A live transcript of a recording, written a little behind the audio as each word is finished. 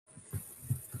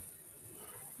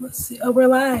Let's see. Oh, we're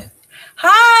live.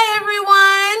 Hi,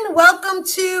 everyone. Welcome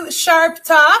to Sharp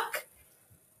Talk.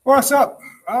 What's up?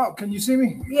 Oh, can you see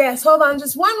me? Yes, hold on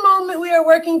just one moment. We are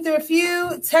working through a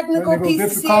few technical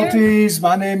pieces difficulties here.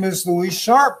 My name is Luis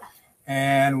Sharp,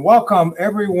 and welcome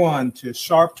everyone to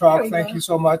Sharp Talk. Thank you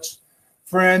so much,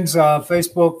 friends,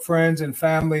 Facebook friends and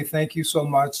family. Thank you so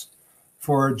much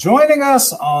for joining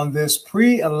us on this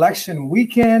pre-election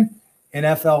weekend,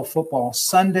 NFL Football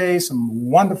Sunday. Some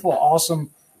wonderful, awesome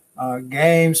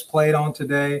games played on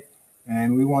today,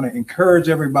 and we want to encourage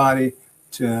everybody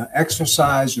to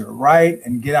exercise your right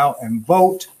and get out and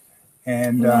vote.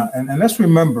 And let's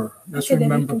remember. You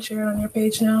can share it on your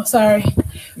page now. Sorry.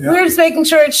 Yeah. We're just making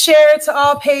sure it's shared to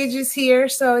all pages here.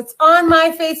 So it's on my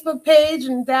Facebook page,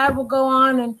 and Dad will go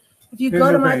on. And if you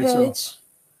go to my page,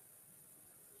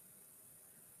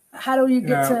 how do you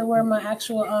get to where my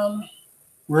actual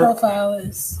profile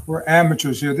is? We're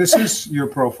amateurs here. This is your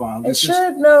profile. It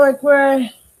should know like where.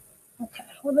 Okay.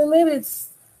 Well, then maybe it's.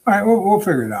 All right, we'll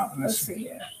figure it out. Let's see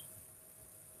here.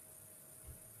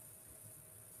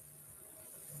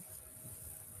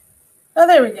 Oh,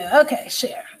 there we go. Okay,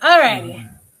 share. All righty.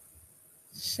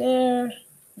 Share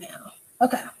now.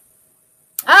 Okay.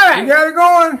 All right. We got it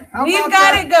going. We've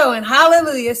got it going.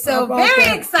 Hallelujah. So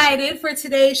very excited for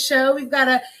today's show. We've got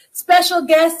a special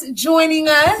guest joining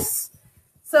us.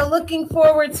 So looking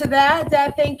forward to that.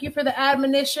 Dad, thank you for the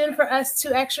admonition for us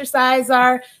to exercise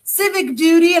our civic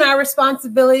duty and our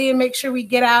responsibility and make sure we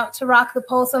get out to rock the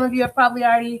poll. Some of you have probably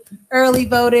already early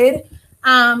voted.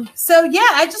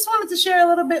 I just wanted to share a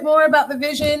little bit more about the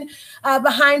vision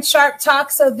behind Sharp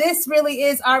Talk. So this really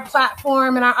is our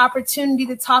platform and our opportunity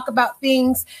to talk about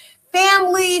things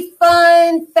family,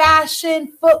 fun,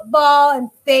 fashion, football, and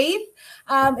faith.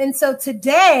 And so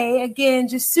today, again,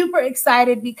 just super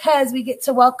excited because we get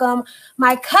to welcome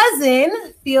my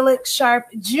cousin, Felix Sharp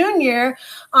Jr.,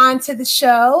 onto the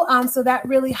show. So that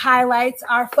really highlights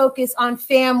our focus on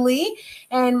family.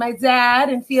 And my dad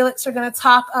and Felix are going to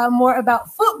talk more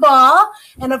about football.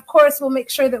 And of course, we'll make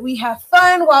sure that we have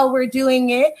fun while we're doing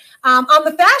it. On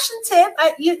the fashion tip,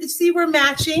 you see we're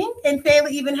matching, and Fayla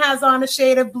even has on a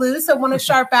shade of blue. So I want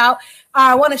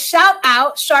to shout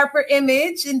out Sharper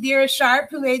Image and Dira Sharp,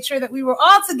 who made sure that we were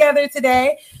all together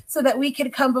today so that we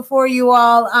could come before you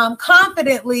all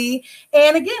confidently.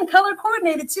 And again, color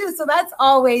coordinated too. So that's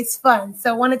always fun.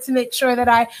 So I wanted to make sure that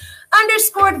I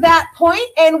underscored that point.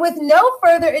 And with no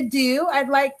further ado, I'd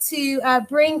like to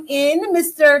bring in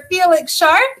Mr. Felix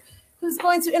Sharp, who's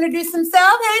going to introduce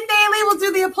himself. Hey, Bailey, we'll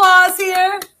do the applause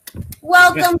here.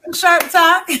 Welcome to Sharp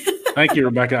Talk. Thank you,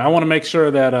 Rebecca. I want to make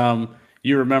sure that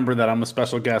you remember that I'm a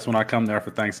special guest when I come there for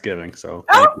Thanksgiving. So,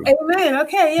 amen.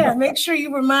 Okay, yeah. Make sure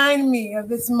you remind me of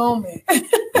this moment.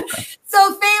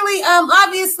 So, Fayley,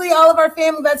 obviously, all of our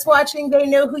family that's watching, they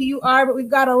know who you are, but we've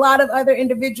got a lot of other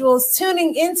individuals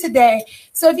tuning in today.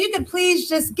 So, if you could please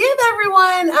just give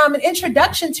everyone an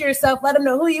introduction to yourself, let them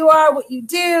know who you are, what you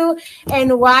do,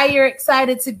 and why you're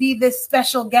excited to be this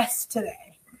special guest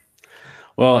today.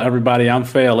 Well, everybody, I'm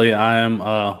Fayley. I am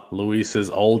Luis's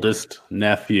oldest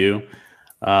nephew.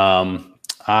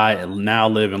 I now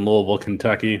live in Louisville,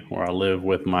 Kentucky, where I live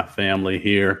with my family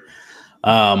here.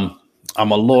 I'm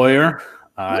a lawyer.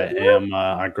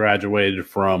 I graduated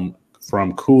from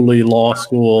Cooley Law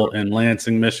School in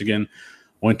Lansing, Michigan.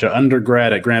 Went to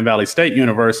undergrad at Grand Valley State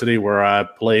University, where I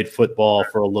played football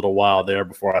for a little while there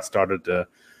before I started to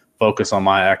focus on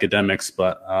my academics.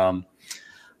 But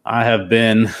I have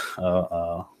been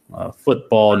a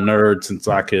football nerd since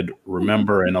I could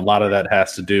remember, and a lot of that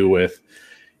has to do with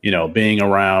being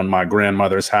around my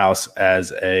grandmother's house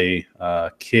as a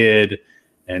kid.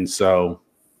 And so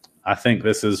I think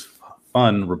this is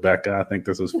fun, Rebecca. I think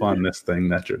this is fun, this thing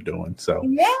that you're doing. So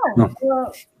yeah,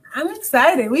 well, I'm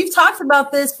excited. We've talked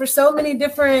about this for during so many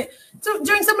different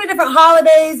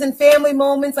holidays and family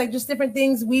moments, like just different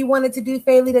things we wanted to do,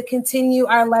 Fayley, to continue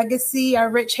our legacy, our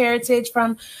rich heritage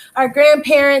from our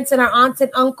grandparents and our aunts and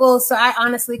uncles. So I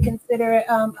honestly consider it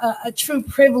a true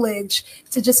privilege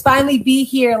to just finally be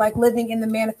here, like living in the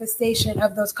manifestation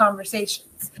of those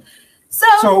conversations.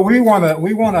 So we want to,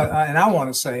 and I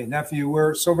want to say, nephew,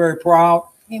 we're so very proud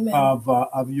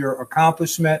of your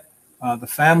accomplishment. The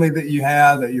family that you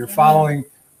have, that you're following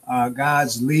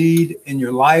God's lead in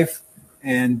your life,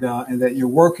 and that you're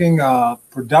working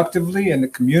productively in the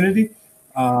community.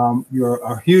 You're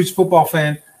a huge football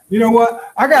fan. You know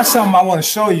what? I got something I want to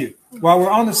show you while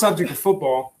we're on the subject of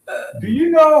football. Do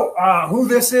you know who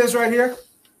this is right here?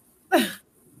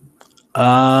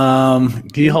 Can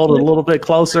you hold it a little bit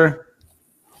closer?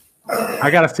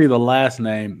 I got to see the last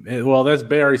name. Well, there's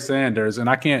Barry Sanders, and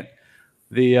I can't.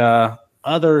 The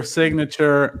other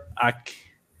signature,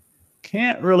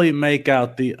 can't really make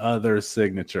out the other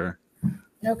signature.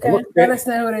 Okay, let us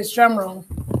know what it is. Drum roll.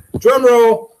 Drum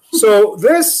roll. So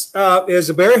this is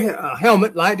a Barry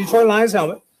helmet, Detroit Lions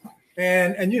helmet.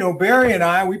 And you know, Barry and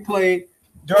I, we played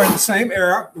during the same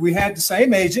era. We had the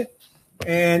same agent.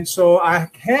 And so I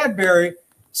had Barry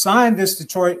sign this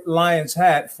Detroit Lions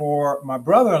hat for my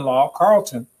brother-in-law,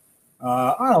 Carlton.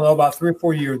 I don't know, about 3 or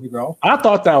 4 years ago. I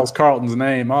thought that was Carlton's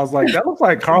name. I was like, that looks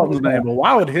like Carlton's name, but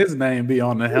why would his name be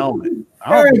on the helmet?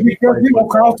 Because, you know,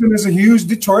 Carlton is a huge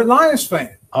Detroit Lions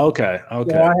fan. Okay.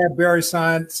 So I had Barry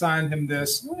sign him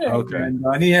this. Okay.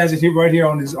 And he has it here right here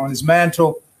on his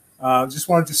mantle. Just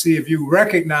wanted to see if you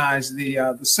recognize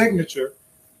the signature.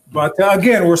 But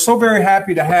again, we're so very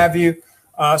happy to have you.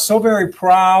 So very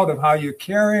proud of how you're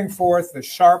carrying forth the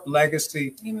Sharp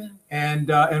legacy. Amen.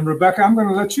 And Rebecca, I'm going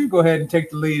to let you go ahead and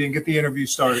take the lead and get the interview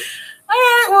started. All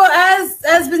right. Well,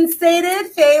 as been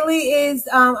stated, Faley is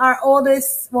my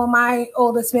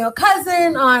oldest male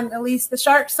cousin on at least the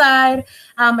Sharp side.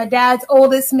 My dad's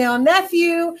oldest male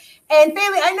nephew. And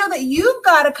Faley, I know that you've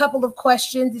got a couple of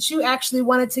questions that you actually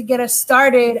wanted to get us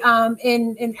started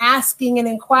in asking and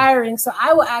inquiring. So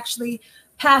I will actually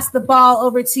pass the ball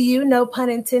over to you, no pun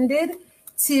intended,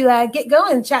 to get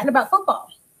going chatting about football.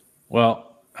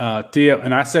 Well, Theo,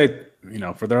 and I say, you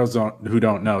know, for those who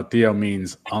don't know, Theo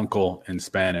means uncle in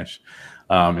Spanish.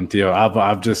 And Theo,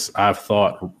 I've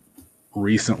thought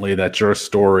recently that your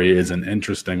story is an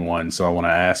interesting one. So I want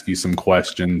to ask you some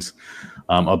questions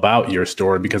about your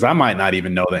story, because I might not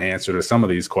even know the answer to some of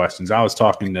these questions. I was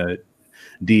talking to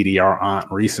Dee Dee, our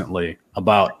aunt, recently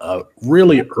about a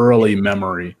really early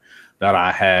memory that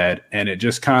I had, and it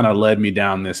just kind of led me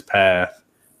down this path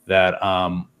that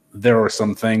there were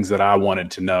some things that I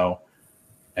wanted to know,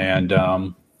 and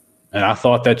I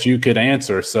thought that you could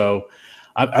answer. So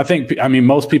I think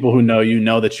most people who know you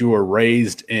know that you were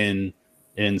raised in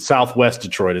Southwest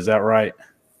Detroit. Is that right?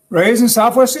 Raised in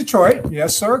Southwest Detroit,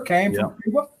 yes, sir. Came from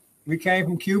Cuba. We came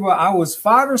from Cuba. I was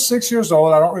 5 or 6 years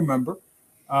old. I don't remember.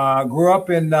 Grew up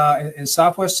in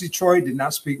Southwest Detroit. Did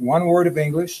not speak one word of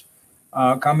English.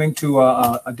 Coming to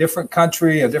a different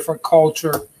country, a different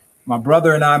culture. My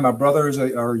brother and I, my brother is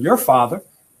your father,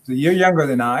 is a year younger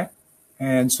than I.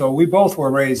 And so we both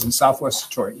were raised in Southwest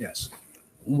Detroit, yes.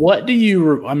 What are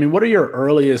your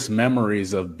earliest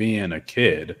memories of being a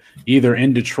kid, either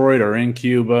in Detroit or in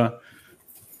Cuba?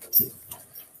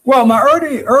 Well, my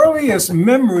earliest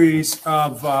memories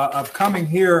of coming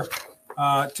here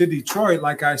to Detroit,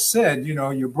 like I said, you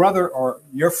know, your brother or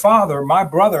your father, my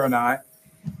brother and I,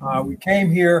 we came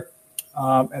here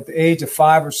at the age of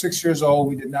 5 or 6 years old.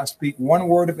 We did not speak one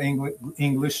word of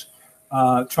English.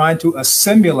 Trying to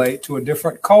assimilate to a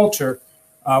different culture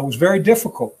was very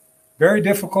difficult. Very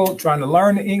difficult trying to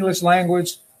learn the English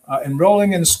language,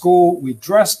 enrolling in school. We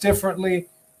dressed differently.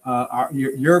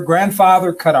 Your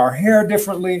grandfather cut our hair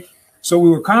differently. So we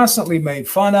were constantly made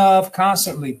fun of,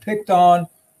 constantly picked on,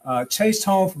 chased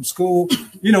home from school.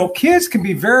 You know, kids can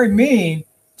be very mean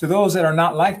to those that are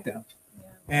not like them.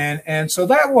 And so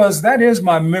that is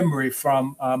my memory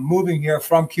from moving here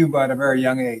from Cuba at a very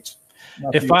young age.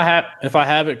 If I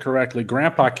have it correctly,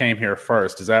 Grandpa came here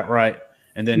first. Is that right?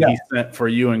 And then he sent for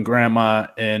you and Grandma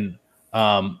and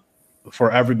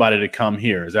for everybody to come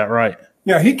here. Is that right?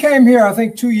 Yeah, he came here, I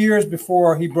think, 2 years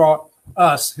before he brought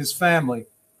us, his family,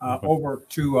 over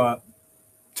to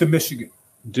Michigan.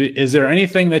 Is there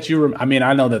anything that you?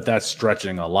 I know that that's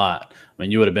stretching a lot. I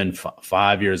mean, you would have been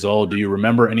 5 years old. Do you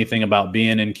remember anything about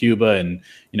being in Cuba and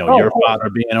your father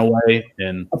being away?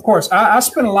 And of course, I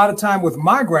spent a lot of time with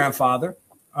my grandfather,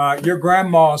 your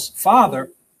grandma's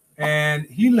father, and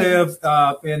he lived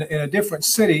in a different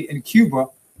city in Cuba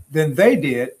than they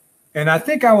did. And I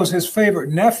think I was his favorite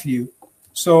nephew.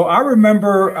 So I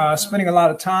remember spending a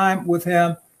lot of time with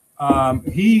him.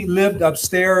 He lived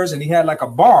upstairs and he had like a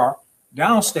bar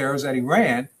downstairs that he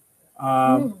ran.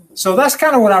 So that's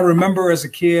kind of what I remember as a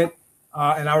kid.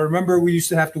 And I remember we used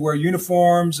to have to wear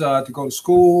uniforms to go to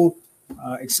school,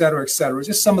 et cetera, et cetera.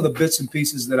 Just some of the bits and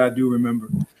pieces that I do remember.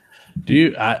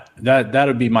 That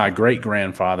would be my great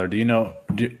grandfather. Do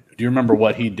you remember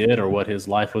what he did or what his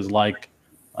life was like,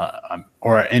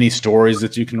 or any stories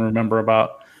that you can remember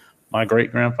about my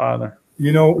great grandfather?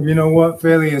 You know what,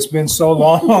 Faley? It's been so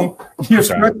long. You're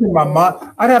stretching my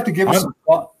mind. I'd have to give it some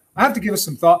thought.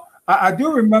 some thought. I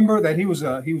do remember that he was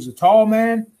a tall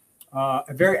man, a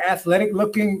very athletic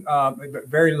looking,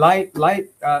 very light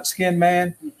skinned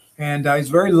man, and he's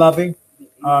very loving.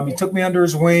 He took me under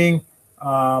his wing.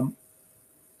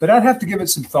 But I'd have to give it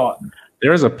some thought.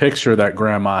 There's a picture that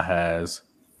Grandma has.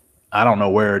 I don't know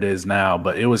where it is now,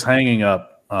 but it was hanging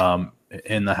up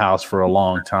in the house for a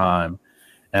long time.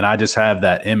 and I just have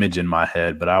that image in my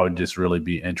head. But I would just really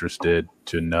be interested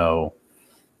to know,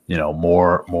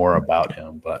 more about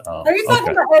him. But are you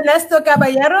talking about Ernesto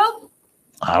Caballero?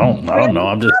 I don't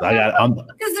know.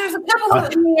 Because there's a couple of.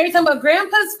 Are you talking about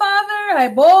Grandpa's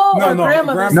father,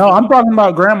 grandmother's? No, I'm talking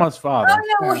about Grandma's father.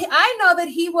 Oh no, well, I know that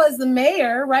he was the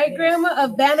mayor, right, Grandma,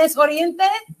 of Banes Oriente.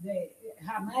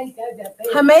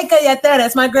 Jamaica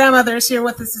Yateres. My grandmother is here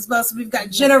with us as well, so we've got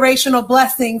generational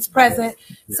blessings present.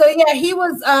 So yeah, he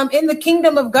was in the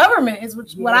kingdom of government, is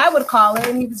what I would call it,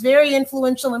 and he was very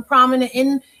influential and prominent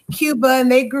in Cuba,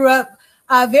 and they grew up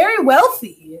very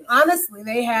wealthy. Honestly,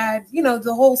 they had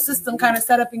the whole system kind of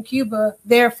set up in Cuba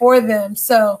there for them.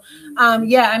 So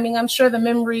I'm sure the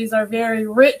memories are very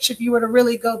rich if you were to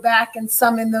really go back and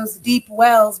summon those deep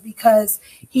wells, because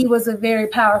he was a very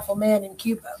powerful man in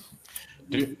Cuba.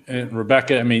 And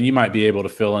Rebecca, you might be able to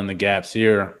fill in the gaps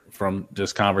here from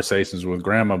just conversations with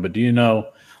Grandma, but do you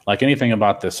know anything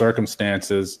about the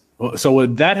circumstances? So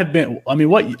would that have been,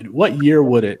 what year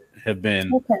would it have been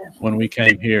when we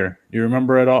came here? Do you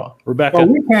remember it all, Rebecca? Well,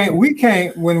 we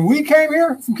came when we came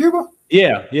here from Cuba.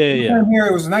 Yeah. We came here,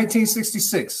 it was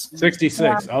 1966.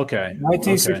 66. Okay.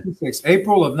 1966,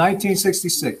 April of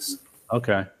 1966.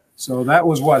 Okay. So that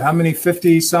was how many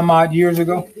 50 some odd years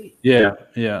ago? Yeah.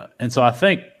 And so I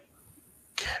think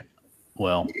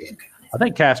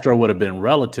Castro would have been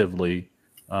relatively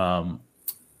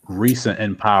recent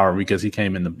in power, because he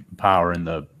came into power in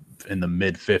the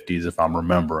mid 50s, if I'm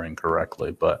remembering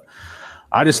correctly. But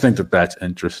I just think that's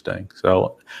interesting.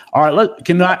 So, all right,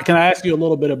 can I ask you a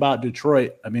little bit about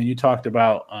Detroit? You talked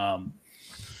about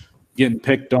getting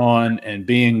picked on and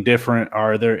being different.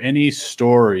 Are there any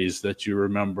stories that you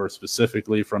remember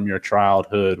specifically from your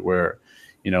childhood where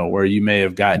you may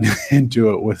have gotten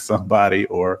into it with somebody,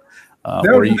 or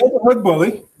there was a neighborhood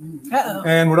bully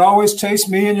and would always chase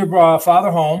me and your father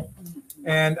home?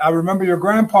 And I remember your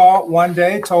grandpa one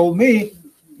day told me,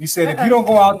 he said, if you don't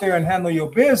go out there and handle your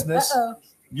business,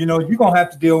 you're going to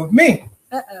have to deal with me.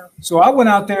 So I went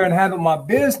out there and handled my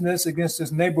business against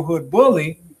this neighborhood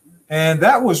bully. And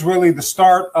that was really the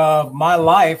start of my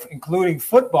life, including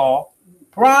football,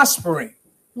 prospering.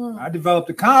 I developed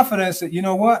the confidence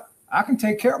that, I can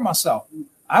take care of myself.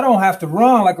 I don't have to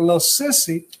run like a little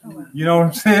sissy. You know what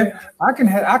I'm saying?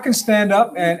 I can stand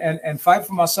up and fight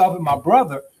for myself and my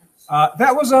brother.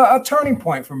 That was a turning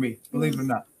point for me, believe it or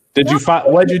not. Did you fight?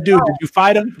 What did you do? Did you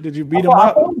fight him? Did you beat him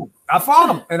up? I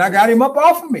fought him, and I got him up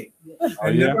off of me.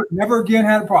 Never again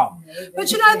had a problem.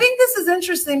 But I think this is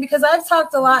interesting, because I've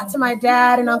talked a lot to my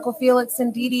dad and Uncle Felix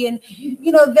and Didi, and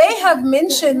they have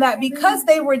mentioned that because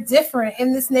they were different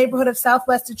in this neighborhood of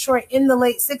Southwest Detroit in the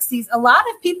late 60s, a lot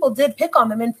of people did pick on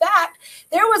them. In fact,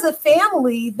 there was a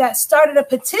family that started a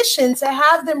petition to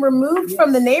have them removed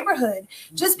from the neighborhood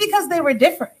just because they were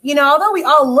different. Although we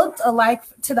all looked alike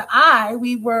to the eye,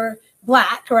 we were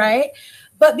Black, right?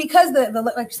 But because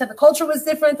like you said, the culture was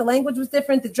different, the language was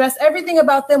different, the dress, everything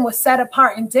about them was set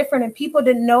apart and different, and people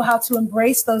didn't know how to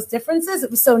embrace those differences.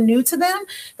 It was so new to them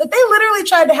that they literally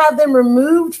tried to have them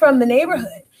removed from the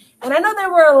neighborhood. And I know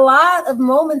there were a lot of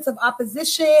moments of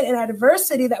opposition and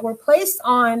adversity that were placed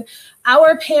on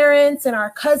our parents and our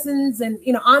cousins and,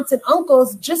 aunts and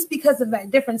uncles just because of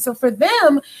that difference. So for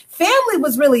them, family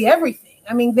was really everything.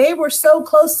 They were so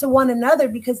close to one another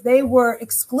because they were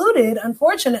excluded,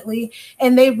 unfortunately,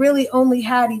 and they really only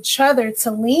had each other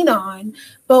to lean on,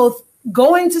 both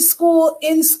going to school,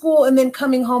 in school, and then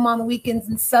coming home on the weekends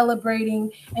and celebrating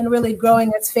and really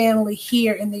growing as family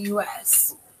here in the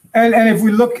U.S. And if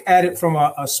we look at it from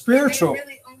a spiritual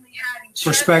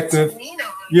perspective,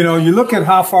 you look at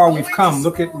how far we've come.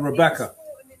 Look at Rebecca.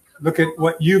 Look at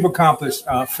what you've accomplished,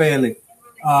 Fairly.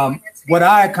 What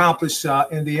I accomplished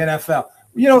in the NFL.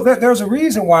 There's a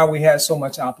reason why we had so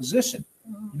much opposition.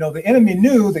 The enemy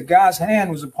knew that God's hand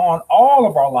was upon all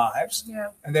of our lives,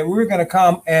 and that we were going to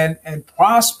come and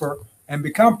prosper and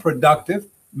become productive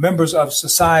members of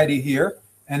society here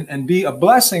and be a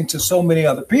blessing to so many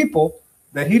other people,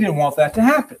 that he didn't want that to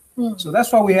happen. So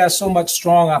that's why we had so much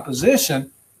strong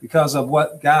opposition, because of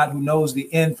what God, who knows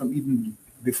the end from even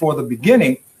before the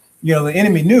beginning, the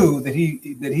enemy knew that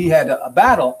he had a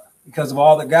battle because of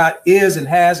all that God is and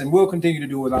has and will continue to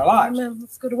do with our lives. Amen.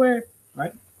 That's a good word.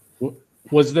 Right?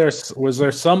 Was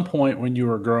there some point when you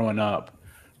were growing up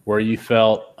where you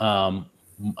felt,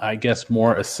 I guess,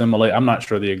 more assimilated? I'm not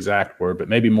sure the exact word, but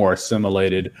maybe more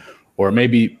assimilated, or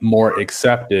maybe more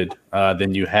accepted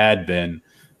than you had been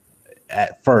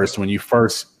at first when you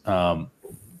first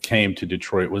came to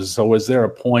Detroit? Was there a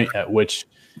point at which,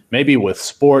 maybe with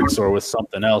sports or with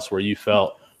something else, where you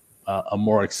felt a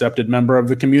more accepted member of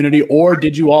the community, or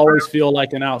did you always feel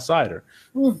like an outsider?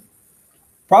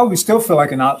 probably still feel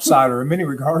like an outsider in many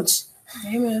regards.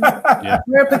 Amen. Yeah.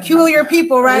 We're peculiar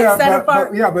people, right? Yeah, Set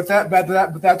apart.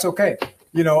 But that's okay.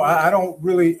 You know, I don't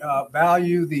really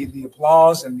value the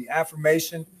applause and the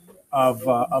affirmation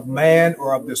of man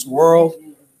or of this world.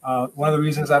 One of the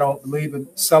reasons I don't believe in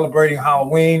celebrating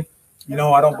Halloween, you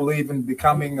know, I don't believe in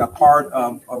becoming a part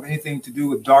of anything to do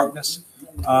with darkness.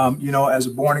 You know, as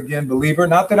a born again believer,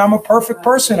 not that I'm a perfect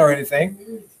person or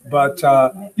anything, but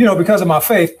you know, because of my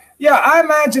faith. Yeah, I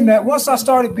imagine that once I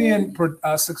started being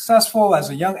successful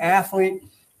as a young athlete,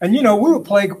 and, you know, we would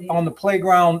play on the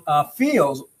playground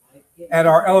fields at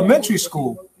our elementary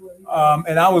school,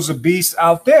 and I was a beast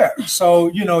out there. So,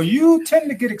 you know, you tend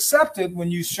to get accepted when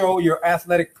you show your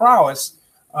athletic prowess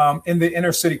in the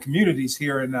inner city communities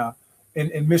here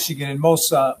in Michigan, in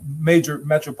most major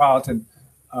metropolitan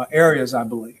areas, I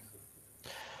believe.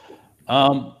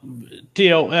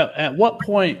 Tio, at what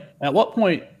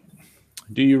point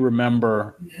do you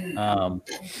remember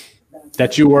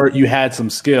that you had some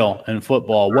skill in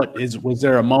football? Was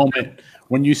there a moment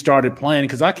when you started playing?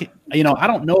 Because I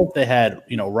don't know if they had,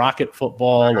 you know, rocket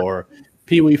football or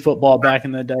pee-wee football back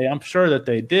in the day. I'm sure that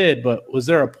they did, but was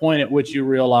there a point at which you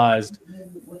realized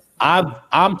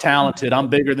I'm talented, I'm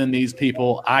bigger than these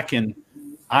people, I can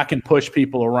push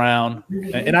people around?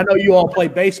 And I know you all play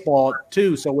baseball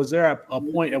too. So was there a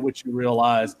point at which you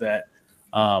realized that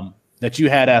that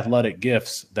you had athletic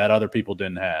gifts that other people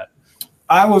didn't have?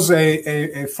 I was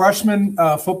a freshman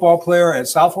football player at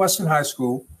Southwestern High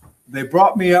School. They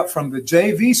brought me up from the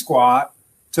JV squad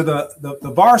to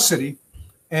the varsity.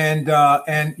 And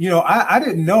you know, I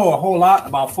didn't know a whole lot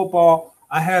about football.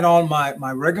 I had on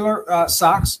my regular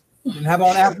socks, didn't have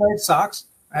on athletic socks.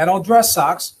 I had on dress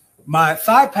socks. My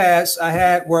thigh pads I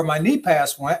had where my knee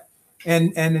pads went,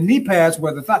 and the knee pads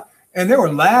were the thigh. And they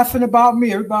were laughing about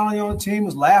me. Everybody on the team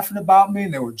was laughing about me,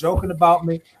 and they were joking about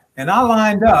me. And I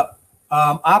lined up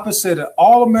opposite an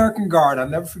All-American guard. I'll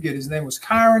never forget. His name was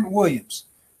Kyron Williams.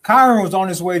 Kyron was on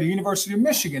his way to University of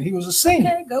Michigan. He was a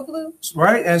senior. Okay, go Blue.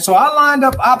 Right? And so I lined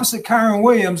up opposite Kyron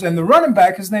Williams, and the running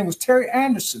back, his name was Terry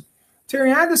Anderson.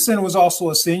 Terry Anderson was also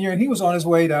a senior, and he was on his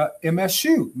way to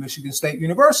MSU, Michigan State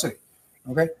University.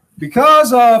 Okay?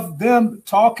 Because of them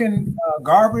talking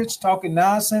garbage, talking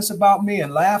nonsense about me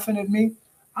and laughing at me,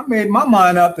 I made my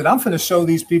mind up that I'm going to show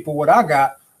these people what I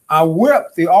got. I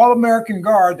whipped the All-American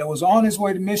guard that was on his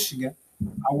way to Michigan.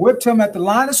 I whipped him at the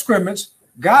line of scrimmage,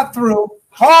 got through,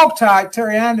 hog-tied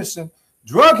Terry Anderson,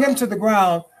 drug him to the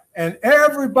ground, and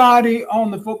everybody on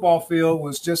the football field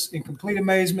was just in complete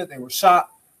amazement. They were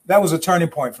shocked. That was a turning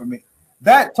point for me.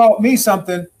 That taught me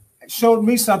something. Showed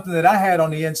me something that I had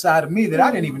on the inside of me that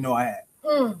I didn't even know I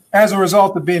had as a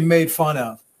result of being made fun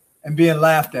of and being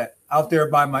laughed at out there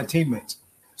by my teammates.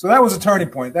 So that was a turning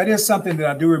point. That is something that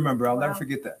I do remember. I'll never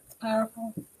forget that.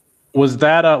 Powerful. Was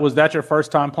that your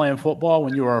first time playing football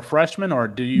when you were a freshman, or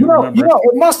do you remember? You know,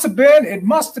 it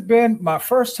must have been my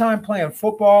first time playing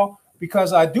football,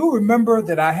 because I do remember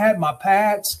that I had my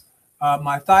pads,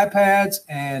 my thigh pads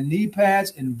and knee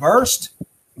pads inversed,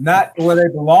 not where they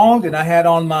belonged, and I had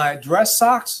on my dress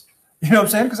socks. You know what I'm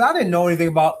saying? Because I didn't know anything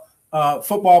about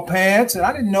football pants, and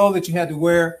I didn't know that you had to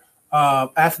wear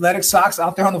athletic socks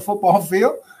out there on the football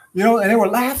field. You know, and they were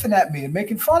laughing at me and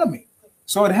making fun of me.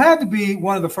 So it had to be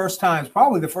one of the first times,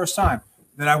 probably the first time,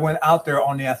 that I went out there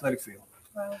on the athletic field.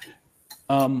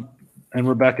 Wow. And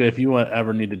Rebecca, if you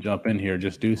ever need to jump in here,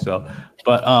 just do so.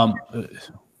 But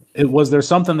was there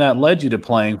something that led you to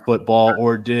playing football,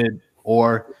 or did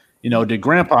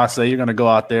Grandpa say you're going to go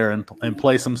out there and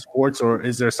play some sports, or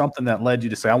is there something that led you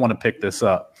to say, I want to pick this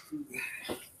up?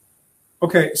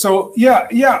 Okay, so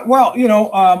yeah. Well, you know,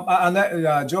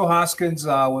 Joe Hoskins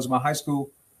was my high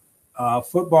school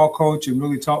football coach and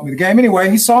really taught me the game. Anyway,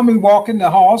 he saw me walk in the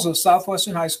halls of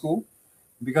Southwestern High School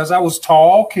because I was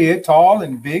tall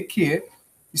and big kid.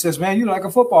 He says, man, you're like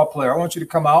a football player. I want you to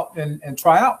come out and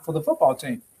try out for the football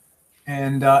team.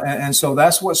 And so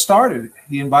that's what started it.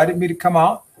 He invited me to come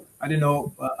out. I didn't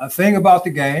know a thing about the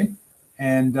game.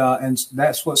 And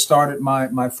that's what started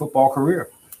my football career.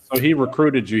 So he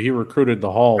recruited you. He recruited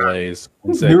the hallways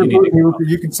and said,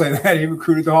 you can say that. He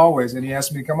recruited the hallways, and he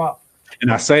asked me to come out. And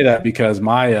I say that because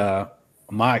my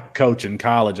coach in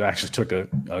college actually took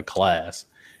a class,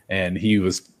 and he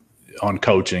was on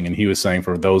coaching, and he was saying,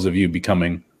 for those of you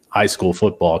becoming high school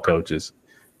football coaches,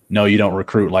 no, you don't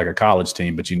recruit like a college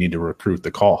team, but you need to recruit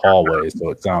the hallways. So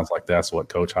it sounds like that's what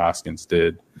Coach Hoskins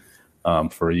did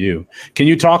for you. Can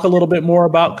you talk a little bit more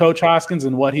about Coach Hoskins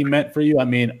and what he meant for you? I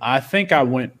mean, I think I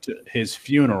went to his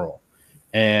funeral,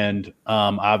 and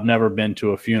I've never been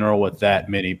to a funeral with that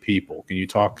many people. Can you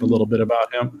talk a little bit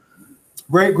about him?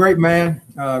 Great man.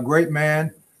 Great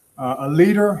man. a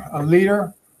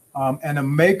leader, and a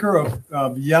maker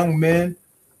of young men.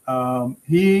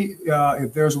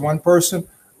 If there's one person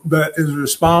that is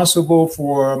responsible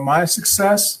for my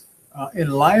success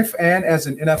in life and as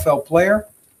an NFL player,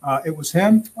 it was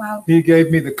him. Wow. He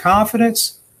gave me the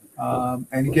confidence,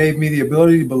 and he gave me the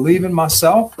ability to believe in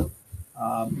myself.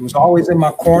 He was always in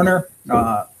my corner.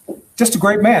 Just a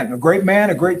great man, a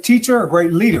great teacher, a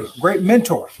great leader, a great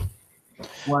mentor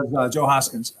was Joe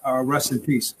Hoskins. Rest in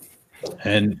peace.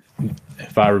 And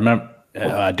if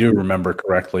I do remember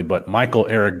correctly, but Michael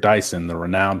Eric Dyson, the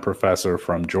renowned professor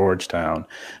from Georgetown,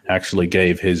 actually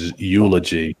gave his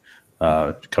eulogy.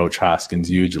 Coach Hoskins'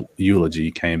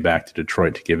 eulogy. Came back to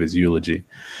Detroit to give his eulogy.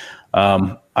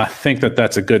 I think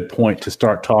that's a good point to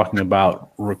start talking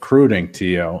about recruiting,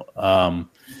 Tio.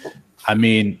 I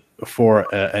mean,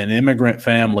 for an immigrant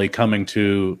family coming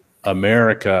to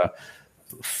America,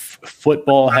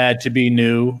 football had to be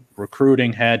new,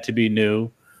 recruiting had to be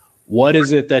new. What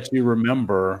is it that you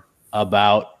remember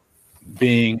about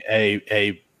being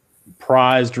a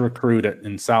prized recruit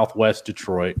in Southwest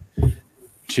Detroit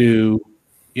to,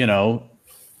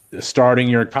 starting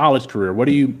your college career? What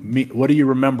do you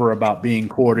remember about being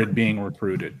courted, being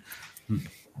recruited?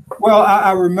 Well,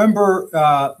 I remember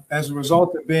as a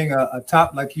result of being a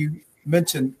top, like you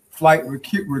mentioned, flight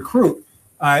recruit,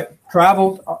 I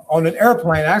traveled on an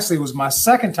airplane. Actually, it was my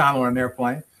second time on an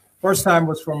airplane. First time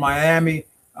was from Miami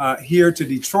here to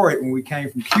Detroit when we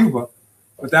came from Cuba.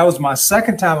 But that was my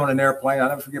second time on an airplane. I'll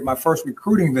never forget my first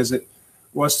recruiting visit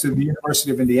was to the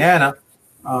University of Indiana.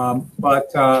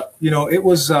 It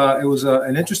was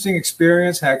an interesting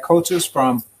experience. Had coaches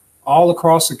from all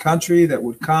across the country that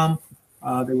would come.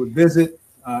 They would visit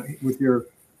with your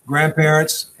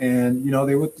grandparents, and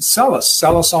they would sell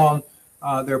us on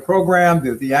their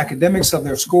program, the academics of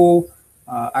their school.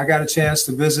 I got a chance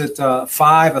to visit 5.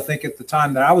 I think at the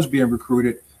time that I was being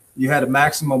recruited, you had a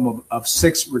maximum of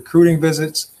 6 recruiting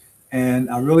visits, and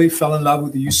I really fell in love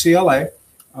with the UCLA.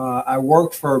 I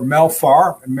worked for Mel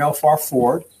Farr and Mel Farr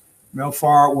Ford. Mel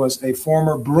Farr was a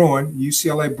former Bruin,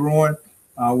 UCLA Bruin,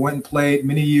 went and played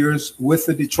many years with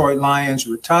the Detroit Lions,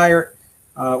 retired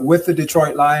with the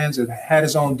Detroit Lions, and had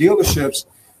his own dealerships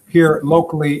here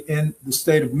locally in the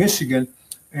state of Michigan.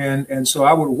 And so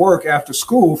I would work after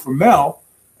school for Mel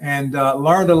and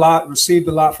learned a lot, received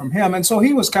a lot from him. And so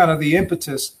he was kind of the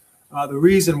impetus, the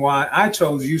reason why I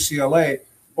chose UCLA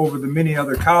over the many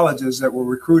other colleges that were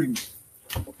recruiting me.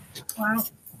 Wow.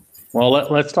 Well,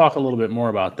 let's talk a little bit more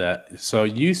about that. So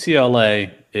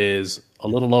UCLA is a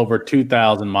little over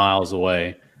 2,000 miles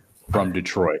away from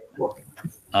Detroit.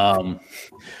 Was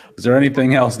there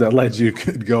anything else that led you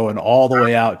going all the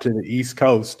way out to the East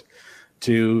Coast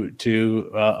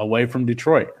to away from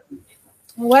Detroit?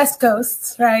 West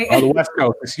Coast, right? Oh, the West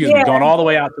Coast. Excuse me. Going all the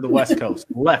way out to the West Coast,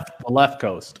 the left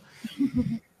coast.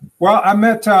 Well, I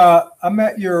met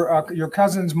your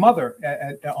cousin's mother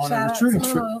on a recruiting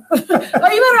trip. Oh,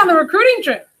 you went on the recruiting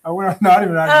trip? I went not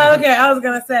even. Oh, okay. I was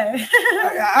gonna say.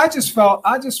 I just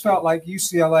felt like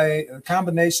UCLA, a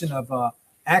combination of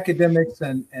academics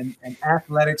and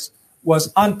athletics,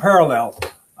 was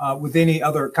unparalleled with any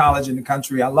other college in the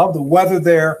country. I love the weather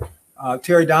there.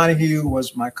 Terry Donahue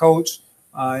was my coach,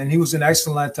 and he was an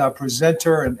excellent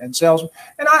presenter and salesman.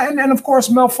 And of course,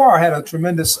 Mel Farr had a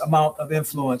tremendous amount of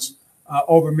influence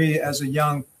over me as a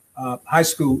young high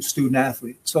school student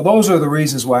athlete. So those are the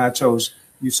reasons why I chose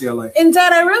UCLA. And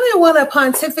Dad, I really want to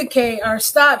pontificate or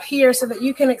stop here so that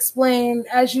you can explain,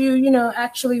 as you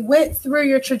actually went through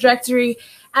your trajectory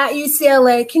at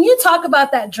UCLA. Can you talk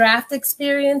about that draft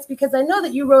experience? Because I know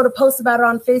that you wrote a post about it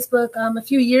on Facebook a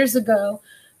few years ago,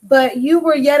 but you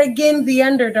were yet again the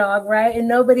underdog, right? And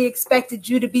nobody expected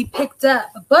you to be picked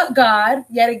up, but God,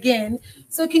 yet again.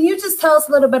 So can you just tell us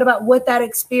a little bit about what that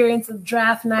experience of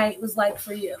draft night was like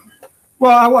for you?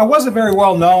 Well, I wasn't very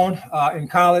well known in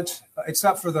college,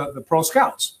 except for the pro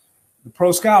scouts. The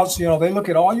pro scouts, they look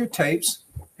at all your tapes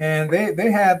and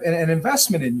they have an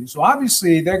investment in you. So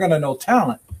obviously they're going to know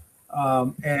talent.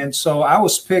 And so I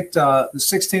was picked the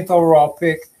 16th overall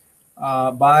pick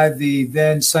by the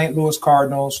then St. Louis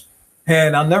Cardinals.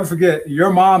 And I'll never forget, your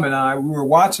mom and I, we were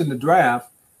watching the draft.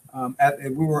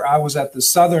 I was at the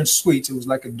Southern Suites. It was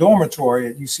like a dormitory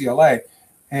at UCLA.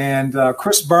 And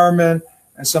Chris Berman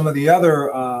and some of the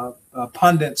other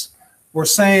pundits were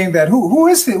saying that who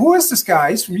is this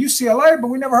guy? He's from UCLA, but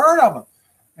we never heard of him.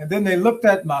 And then they looked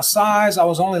at my size. I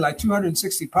was only like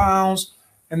 260 pounds.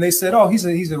 And they said, oh, he's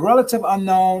a relative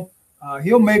unknown.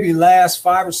 He'll maybe last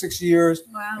 5 or 6 years.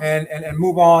 Wow. and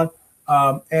move on.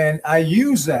 And I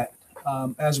use that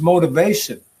as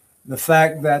motivation. The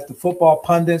fact that the football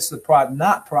pundits, the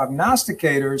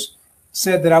prognosticators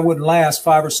said that I wouldn't last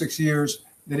 5 or 6 years.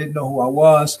 They didn't know who I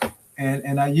was.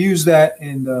 And I used that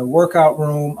in the workout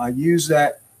room. I used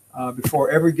that before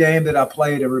every game that I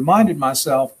played. I reminded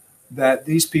myself that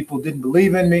these people didn't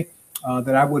believe in me,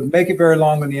 that I wouldn't make it very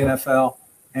long in the NFL.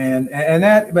 And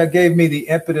that gave me the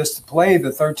impetus to play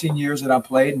the 13 years that I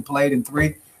played and played in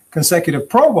 3 consecutive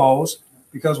Pro Bowls,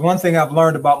 because one thing I've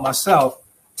learned about myself,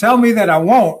 tell me that I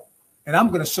won't, and I'm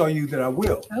going to show you that I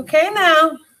will. Okay,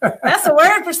 now that's a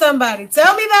word for somebody.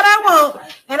 Tell me that I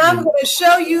won't, and I'm going to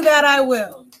show you that I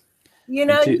will. You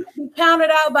know, you can be counted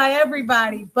out by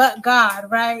everybody but God,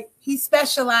 right? He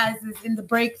specializes in the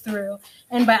breakthrough,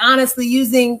 and by honestly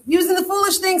using the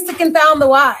foolish things to confound the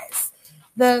wise.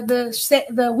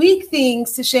 The weak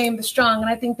things to shame the strong. And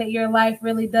I think that your life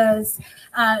really does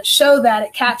show that.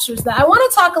 It captures that. I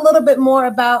want to talk a little bit more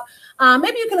about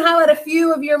maybe you can highlight a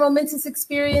few of your momentous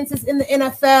experiences in the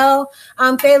NFL.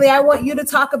 Faley, I want you to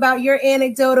talk about your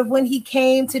anecdote of when he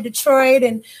came to Detroit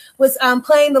and was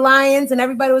playing the Lions, and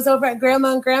everybody was over at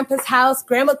Grandma and Grandpa's house.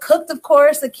 Grandma cooked, of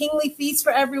course, a kingly feast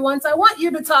for everyone. So I want you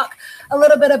to talk a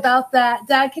little bit about that.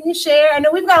 Dad, can you share? I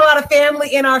know we've got a lot of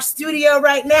family in our studio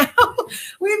right now.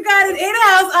 We've got an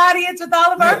in-house audience with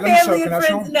all of our family and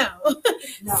friends. No.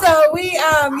 So we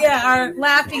are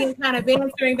laughing and kind of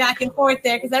bantering back and forth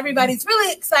there because everybody's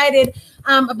really excited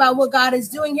about what God is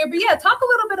doing here. But yeah, talk a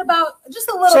little bit about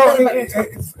bit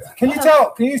about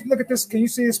yourself. Can you look at this? Can you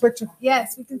see this picture?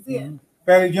 Yes, we can see it.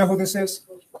 Barry, you know who this is?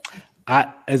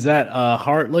 Is that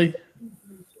Hartley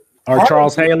or Hartley?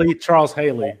 Charles Haley? Charles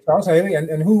Haley. Charles Haley.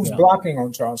 And who's blocking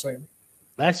on Charles Haley?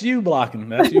 That's you blocking.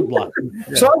 Yeah.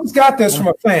 So I just got this from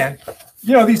a fan.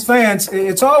 You know, these fans,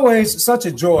 it's always such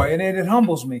a joy, and it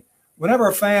humbles me. Whenever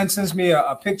a fan sends me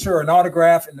a picture or an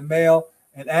autograph in the mail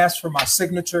and asks for my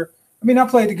signature, I mean, I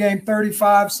played the game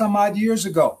 35 some odd years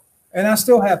ago, and I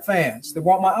still have fans that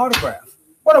want my autograph.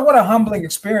 What a humbling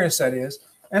experience that is.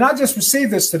 And I just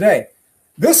received this today.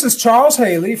 This is Charles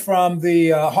Haley from the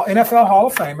NFL Hall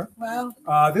of Famer.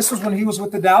 Wow. This was when he was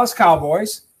with the Dallas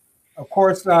Cowboys. Of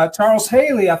course, Charles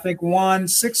Haley, I think, won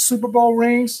 6 Super Bowl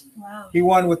rings. Wow. He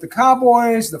won with the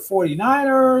Cowboys, the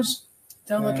 49ers.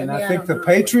 Don't look at me. I think the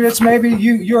Patriots, maybe.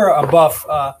 You're a buff.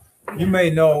 You may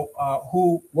know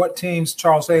what teams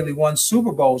Charles Haley won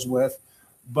Super Bowls with.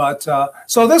 But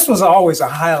so this was always a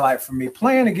highlight for me,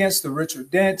 playing against the Richard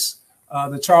Dents,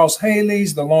 the Charles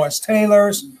Haleys, the Lawrence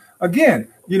Taylors. Again,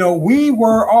 you know, we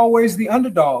were always the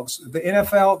underdogs, the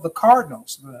NFL, the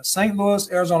Cardinals, the St.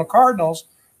 Louis, Arizona Cardinals.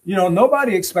 You know,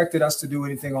 nobody expected us to do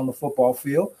anything on the football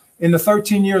field. In the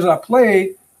 13 years I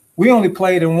played, we only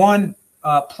played in one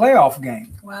playoff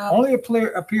game. Wow. Only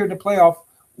appeared in the playoff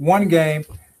one game.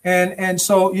 And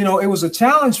so, you know, it was a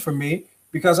challenge for me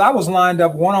because I was lined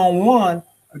up one-on-one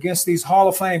against these Hall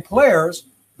of Fame players,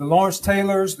 the Lawrence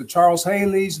Taylors, the Charles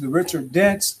Haleys, the Richard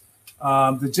Dents,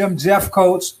 the Jim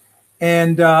Jeffcoats.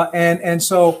 And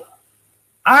so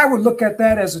I would look at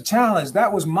that as a challenge.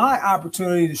 That was my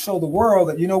opportunity to show the world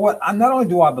that, you know what, not only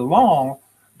do I belong,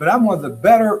 but I'm one of the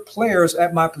better players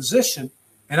at my position.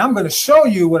 And I'm going to show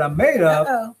you what I'm made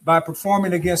of by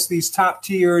performing against these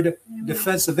top-tiered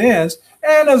defensive ends.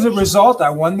 And as a result,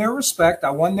 I won their respect.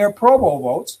 I won their Pro Bowl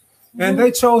votes. And they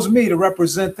chose me to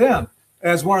represent them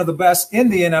as one of the best in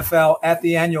the NFL at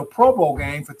the annual Pro Bowl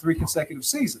game for 3 consecutive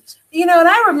seasons. You know, and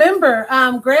I remember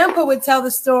Grandpa would tell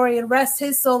the story, and rest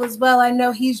his soul as well. I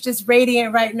know he's just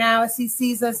radiant right now as he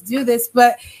sees us do this.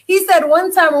 But he said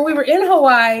one time when we were in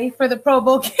Hawaii for the Pro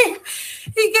Bowl game,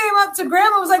 he came up to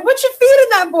Grandma and was like, "What you feeding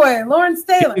that boy, Lawrence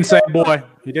Taylor?" He didn't say boy.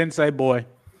 He didn't say boy.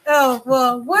 Oh,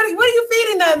 well, what are you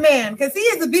feeding that man? Because he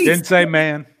is a beast. Didn't say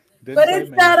man. But it's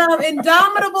that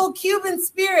indomitable Cuban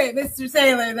spirit, Mr.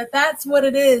 Taylor, that's what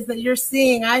it is that you're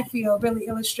seeing, I feel, really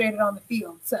illustrated on the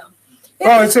field. So,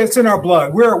 it's in our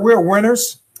blood. We're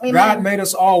winners. Amen. God made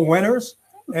us all winners.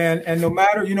 And no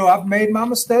matter, you know, I've made my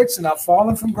mistakes and I've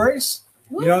fallen from grace.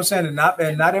 You know what I'm saying? And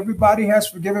not everybody has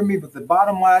forgiven me. But the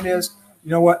bottom line is, you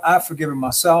know what? I've forgiven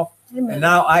myself. Amen. And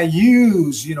now I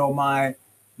use, you know, my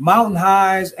mountain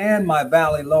highs and my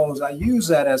valley lows. I use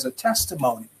that as a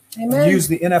testimony. Amen. And use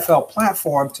the NFL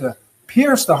platform to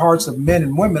pierce the hearts of men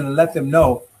and women and let them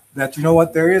know that, you know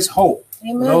what, there is hope.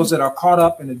 Amen. For those that are caught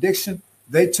up in addiction,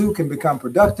 they too can become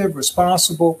productive,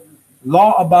 responsible,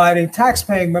 law-abiding,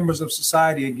 tax-paying members of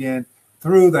society again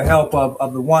through the help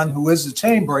of the one who is the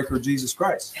chain breaker, Jesus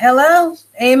Christ. Hello.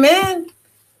 Amen.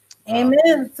 Amen.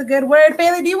 It's a good word.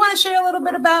 Faley, do you want to share a little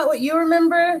bit about what you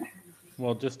remember?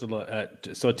 Well, just to look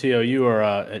at, so Tio, you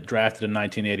were drafted in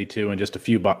 1982 and just a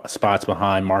few spots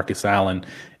behind Marcus Allen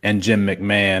and Jim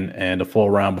McMahon, and a full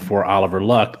round before Oliver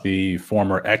Luck, the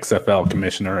former XFL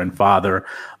commissioner and father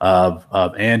of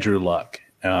Andrew Luck.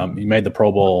 You made the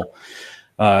Pro Bowl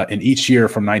in each year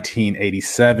from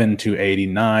 1987 to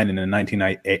 89. And in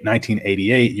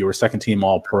 1988, you were second team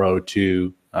All-Pro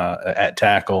at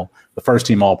tackle. The first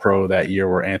team All-Pro that year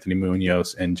were Anthony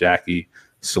Munoz and Jackie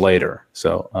Slater.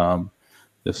 So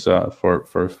just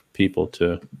for people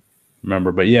to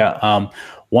remember. But yeah,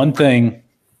 one thing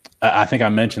I think I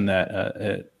mentioned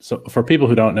that. So for people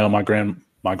who don't know, my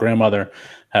grandmother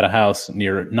had a house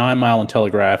near 9 Mile and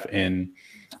Telegraph in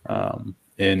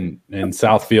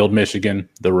Southfield, Michigan,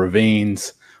 the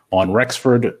Ravines on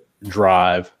Rexford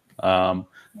Drive,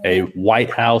 a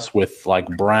white house with like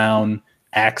brown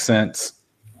accents,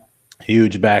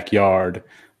 huge backyard.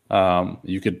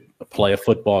 You could play a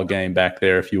football game back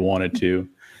there if you wanted to.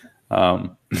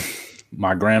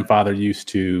 My grandfather used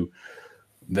to,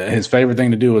 his favorite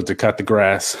thing to do was to cut the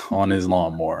grass on his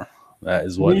lawnmower. That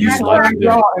is what he liked to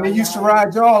do. And he used to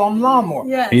ride y'all on lawnmower.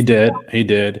 Yes. He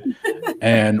did.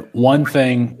 And one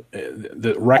thing,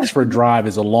 the Rexford Drive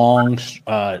is a long,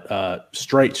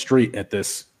 straight street at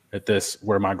this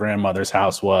where my grandmother's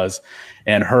house was,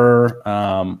 and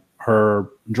her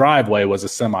driveway was a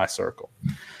semicircle.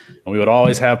 And we would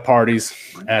always have parties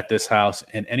at this house.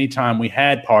 And anytime we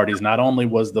had parties, not only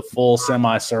was the full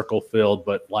semicircle filled,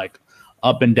 but like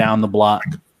up and down the block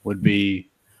would be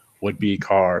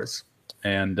cars.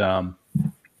 And one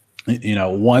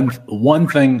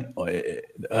thing,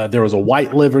 there was a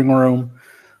white living room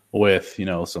with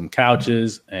some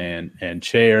couches and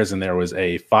chairs, and there was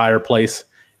a fireplace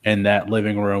in that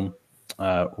living room.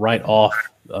 Right off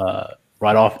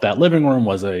that living room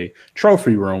was a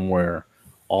trophy room where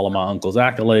all of my uncle's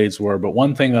accolades were. But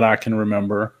one thing that I can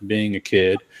remember being a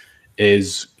kid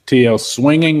is, Tio,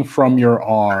 swinging from your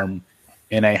arm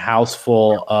in a house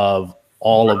full of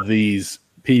all of these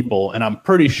people. And I'm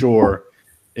pretty sure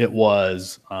it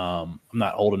was, I'm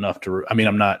not old enough to,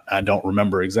 I don't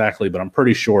remember exactly, but I'm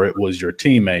pretty sure it was your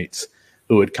teammates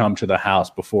who had come to the house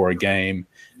before a game.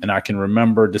 And I can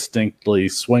remember distinctly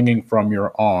swinging from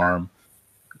your arm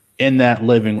in that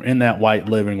white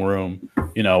living room,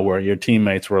 where your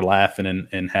teammates were laughing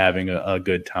and having a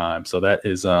good time. So that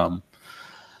is,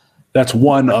 that's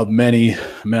one of many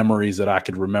memories that I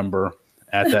could remember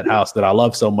at that house that I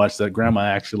love so much that Grandma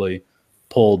actually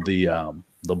pulled the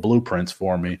blueprints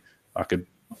for me. I could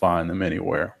find them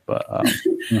anywhere, but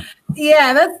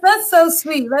yeah, that's so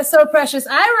sweet. That's so precious.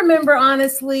 I remember,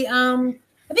 honestly,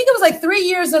 I think it was like 3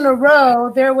 years in a row,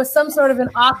 there was some sort of an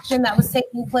auction that was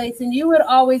taking place, and you would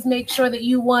always make sure that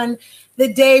you won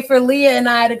the day for Leah and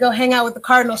I to go hang out with the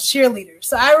Cardinals cheerleaders.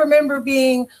 So I remember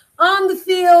being on the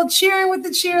field cheering with the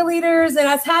cheerleaders and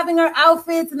us having our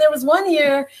outfits. And there was one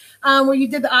year where you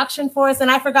did the auction for us, and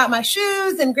I forgot my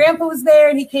shoes, and Grandpa was there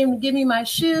and he came to give me my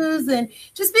shoes, and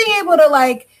just being able to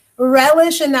like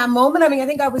relish in that moment. I mean, I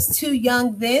think I was too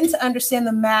young then to understand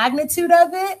the magnitude of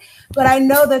it, but I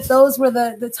know that those were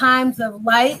the times of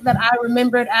light that I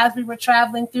remembered as we were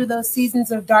traveling through those seasons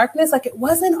of darkness. Like, it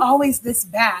wasn't always this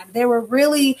bad. There were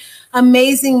really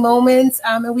amazing moments,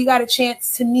 and we got a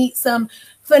chance to meet some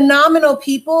phenomenal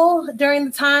people during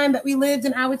the time that we lived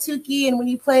in Ahwatukee and when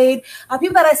you played,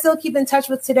 people that I still keep in touch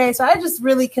with today. So I just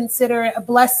really consider it a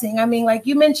blessing. I mean, like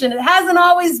you mentioned, it hasn't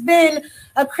always been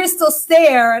a crystal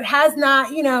stair. It has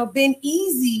not, been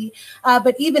easy.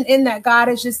 But even in that, God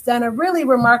has just done a really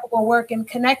remarkable work in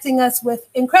connecting us with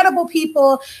incredible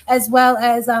people, as well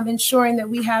as ensuring that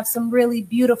we have some really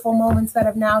beautiful moments that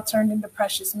have now turned into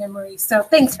precious memories. So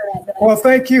thanks for that, Doug. Well,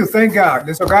 thank you. Thank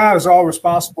God. So God is all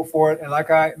responsible for it. And like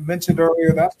I mentioned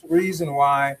earlier, that's the reason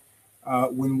why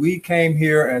when we came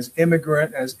here as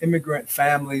immigrant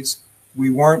families, we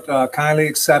weren't kindly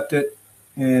accepted.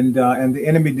 And the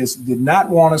enemy just did not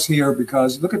want us here,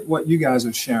 because look at what you guys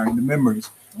are sharing, the memories.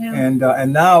 Yeah.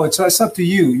 And now it's up to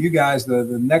you guys, the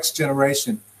next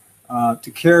generation,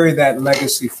 to carry that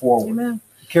legacy forward. Amen.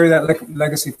 Carry that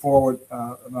legacy forward.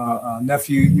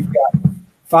 Nephew, you've got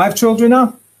 5 children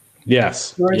now?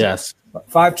 Yes. Yes.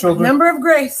 5 children. Number of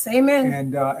grace.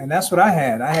 Amen. And that's what I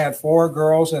had. I had 4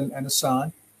 girls and a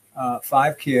son,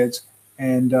 5 kids.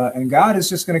 And God is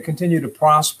just going to continue to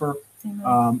prosper.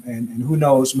 And who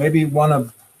knows, maybe one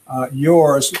of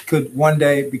yours could one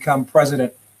day become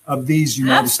president of these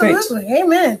United States. Absolutely.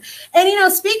 Amen.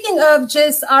 And, speaking of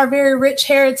just our very rich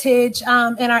heritage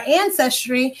and our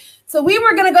ancestry, so we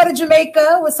were going to go to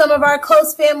Jamaica with some of our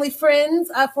close family friends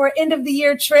for an end of the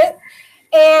year trip.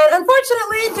 And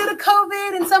unfortunately, due to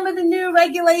COVID and some of the new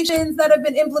regulations that have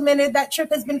been implemented, that trip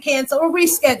has been canceled or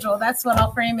rescheduled. That's what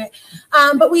I'll frame it.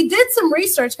 But we did some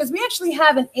research, because we actually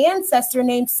have an ancestor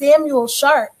named Samuel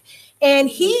Sharp. And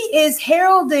he is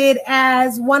heralded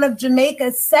as one of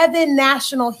Jamaica's 7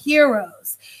 national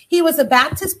heroes. He was a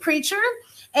Baptist preacher.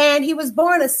 and he was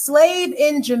born a slave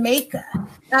in Jamaica.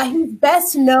 He's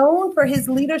best known for his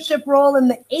leadership role in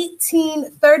the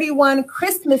 1831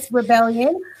 Christmas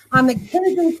Rebellion on the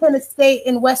Kensington estate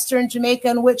in Western Jamaica,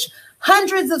 in which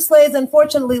hundreds of slaves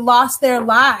unfortunately lost their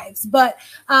lives. But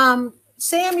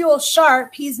Samuel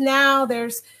Sharpe,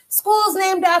 there's schools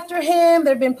named after him.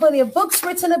 There have been plenty of books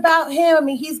written about him. I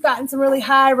mean, he's gotten some really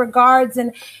high regards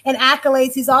and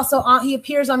accolades. He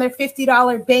appears on their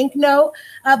 $50 banknote.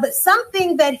 But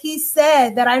something that he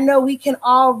said that I know we can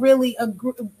all really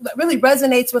agree, that really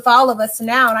resonates with all of us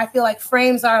now, and I feel like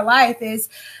frames our life, is,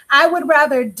 I would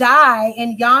rather die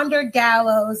in yonder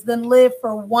gallows than live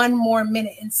for one more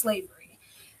minute in slavery.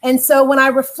 And so when I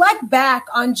reflect back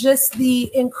on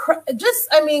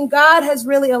God has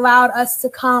really allowed us to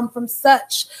come from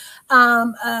such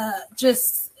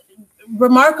just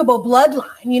remarkable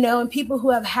bloodline, and people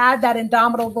who have had that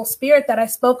indomitable spirit that I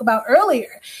spoke about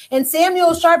earlier. And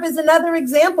Samuel Sharpe is another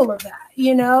example of that,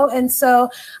 and so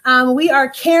we are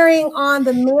carrying on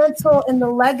the mantle and the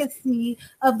legacy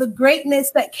of the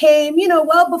greatness that came,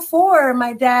 well before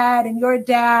my dad and your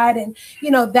dad and,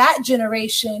 that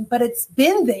generation, but it's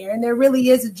been there. And there really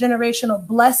is a generational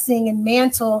blessing and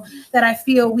mantle that I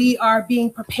feel we are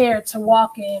being prepared to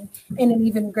walk in an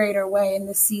even greater way in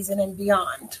this season and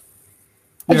beyond.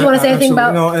 Do you want to say anything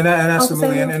about? No, and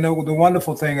absolutely. And the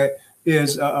wonderful thing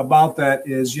is about that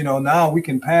is, now we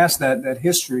can pass that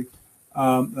history,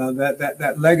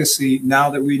 that legacy. Now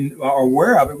that we are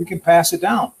aware of it, we can pass it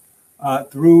down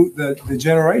through the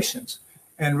generations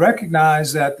and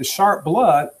recognize that the Sharpe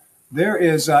blood, there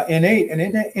is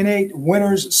innate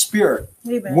winner's spirit,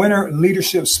 winner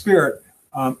leadership spirit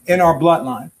in our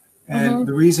bloodline. And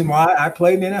the reason why I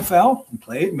played in the NFL and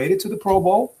made it to the Pro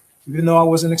Bowl, even though I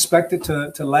wasn't expected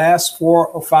to last 4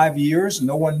 or 5 years,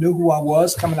 no one knew who I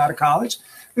was coming out of college.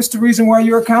 It's the reason why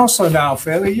you're a counselor now,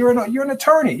 Fairley. You're an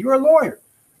attorney. You're a lawyer.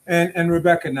 And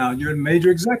Rebecca, now you're a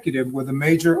major executive with a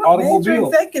major automobile. Major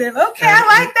executive. Okay, I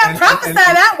like that. Prophesy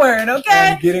that word. Okay.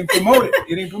 And getting promoted.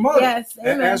 Yes,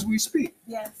 as we speak.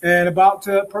 Yes. And about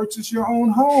to purchase your own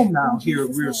home now here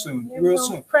real soon.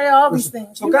 Pray all these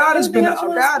things. So God has been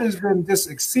just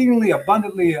exceedingly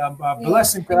abundantly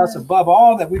blessing to us above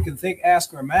all that we can think,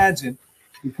 ask, or imagine,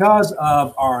 because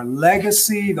of our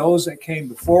legacy, those that came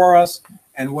before us,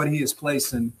 and what He has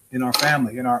placed in our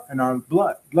family, in our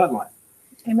bloodline.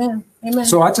 Amen. Amen.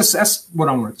 So that's what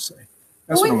I wanted to say.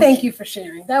 We thank you for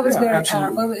sharing. That was very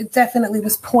powerful. It definitely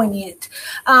was poignant.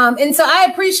 And so I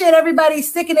appreciate everybody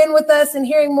sticking in with us and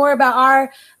hearing more about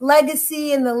our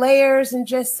legacy and the layers and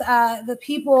just the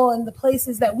people and the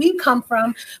places that we come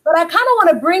from. But I kind of want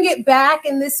to bring it back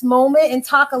in this moment and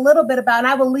talk a little bit about, and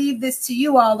I will leave this to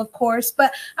you all, of course,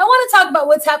 but I want to talk about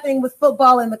what's happening with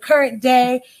football in the current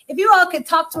day. If you all could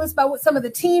talk to us about what some of the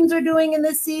teams are doing in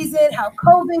this season, how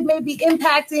COVID may be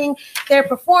impacting their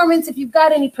performance, if you've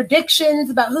got any predictions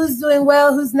about who's doing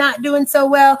well, who's not doing so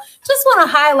well. Just want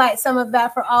to highlight some of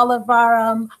that for all of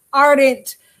our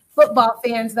ardent football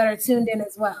fans that are tuned in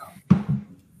as well.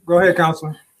 Go ahead,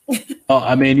 Counselor.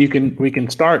 We can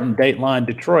start in Dateline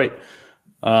Detroit.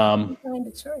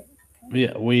 Detroit. Okay.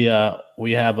 Yeah,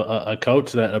 we have a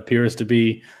coach that appears to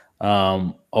be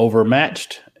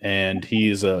overmatched, and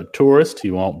he's a tourist.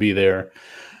 He won't be there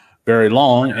very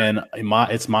long, and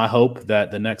it's my hope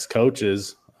that the next coach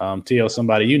is T.O.,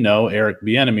 somebody Eric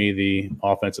Bieniemy, the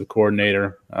offensive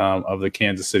coordinator of the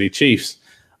Kansas City Chiefs.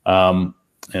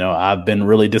 I've been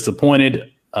really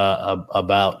disappointed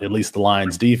about at least the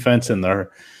Lions' defense and their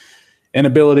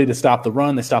inability to stop the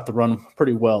run. They stopped the run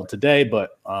pretty well today,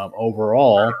 but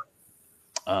overall,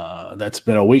 that's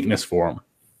been a weakness for them.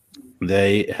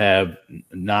 They have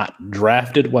not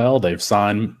drafted well. They've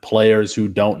signed players who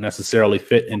don't necessarily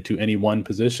fit into any one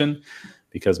position,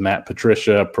 because Matt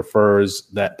Patricia prefers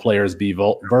that players be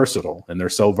versatile, and they're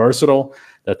so versatile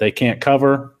that they can't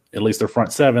cover, at least their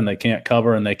front seven, they can't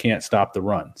cover and they can't stop the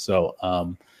run. So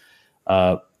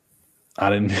I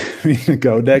didn't mean to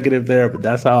go negative there, but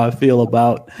that's how I feel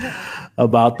about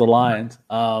the Lions.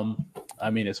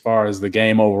 As far as the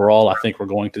game overall, I think we're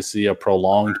going to see a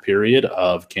prolonged period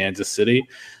of Kansas City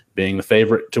being the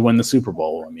favorite to win the Super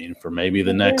Bowl. For maybe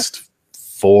the next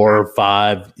 4 or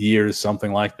 5 years,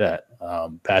 something like that.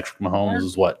 Patrick Mahomes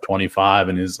is 25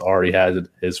 and has already had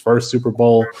his first Super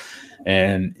Bowl,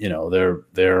 and they're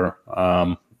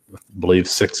I believe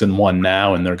 6-1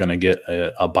 now, and they're going to get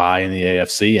a bye in the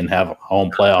AFC and have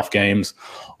home playoff games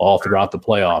all throughout the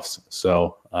playoffs.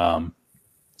 So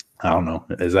I don't know.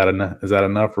 Is that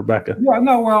enough, Rebecca? Yeah,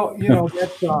 no. Well,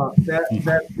 that's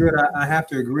good. I have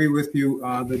to agree with you.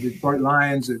 The Detroit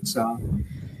Lions. It's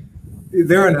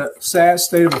they're in a sad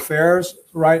state of affairs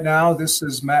right now. This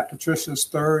is Matt Patricia's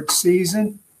third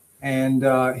season, and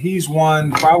he's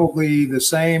won probably the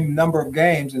same number of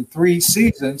games in 3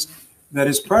 seasons that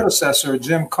his predecessor,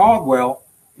 Jim Caldwell,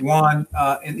 won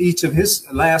in each of his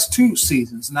last 2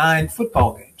 seasons, 9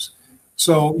 football games.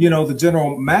 So, the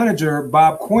general manager,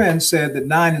 Bob Quinn, said that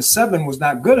 9-7 was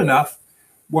not good enough.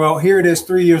 Well, here it is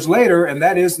 3 years later, and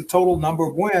that is the total number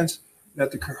of wins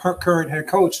that the current head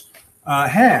coach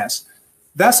has.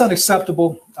 That's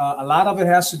unacceptable. A lot of it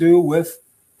has to do with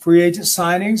free agent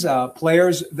signings,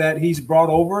 players that he's brought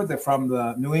over from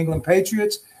the New England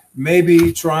Patriots,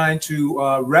 maybe trying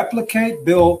to replicate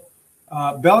Bill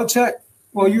Belichick.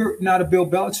 Well, you're not a Bill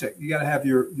Belichick. You got to have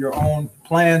your own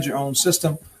plans, your own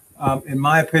system, in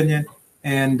my opinion.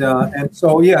 And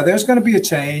so, yeah, there's going to be a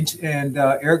change. And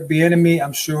Eric Bieniemy,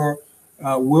 I'm sure,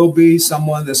 will be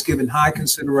someone that's given high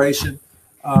consideration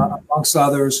amongst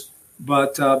others.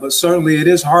 But certainly it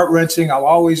is heart-wrenching. I'll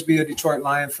always be a Detroit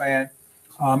Lion fan.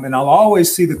 And I'll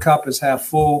always see the cup as half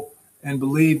full and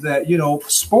believe that,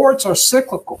 sports are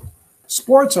cyclical.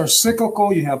 Sports are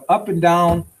cyclical. You have up and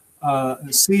down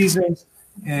seasons.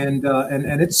 And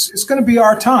it's going to be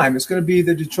our time. It's going to be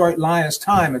the Detroit Lions'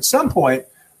 time at some point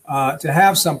to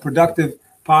have some productive,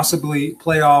 possibly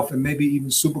playoff and maybe even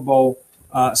Super Bowl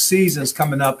seasons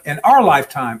coming up in our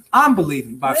lifetime. I'm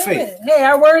believing by faith. Hey,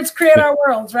 our words create our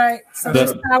worlds, right? So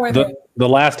the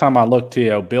last time I looked,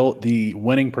 Tio, the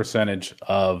winning percentage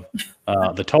of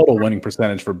the total winning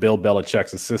percentage for Bill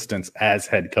Belichick's assistants as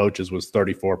head coaches was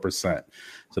 34%.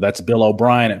 So that's Bill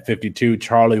O'Brien at 52,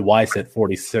 Charlie Weiss at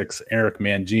 46, Eric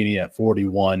Mangini at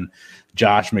 41,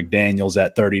 Josh McDaniels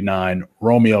at 39,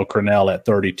 Romeo Crennel at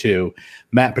 32,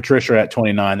 Matt Patricia at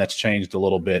 29. That's changed a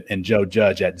little bit, and Joe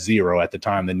Judge at 0 at the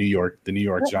time. The New York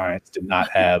Giants did not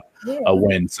have a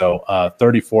win. So a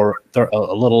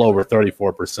little over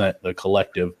 34%, the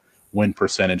collective win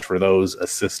percentage for those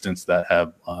assistants that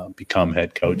have become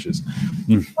head coaches.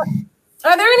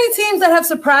 Are there any teams that have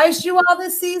surprised you all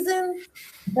this season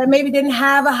that maybe didn't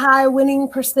have a high winning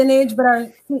percentage but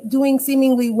are doing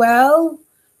seemingly well,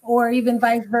 or even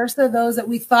vice versa, those that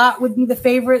we thought would be the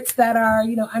favorites that are,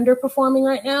 underperforming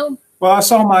right now? Well, I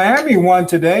saw Miami won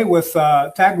today with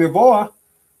Tagovailoa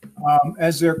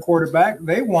as their quarterback.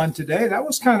 They won today. That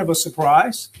was kind of a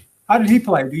surprise. How did he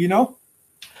play? Do you know?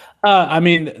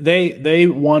 They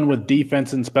won with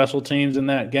defense and special teams in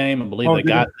that game. I believe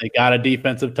they got a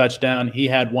defensive touchdown. He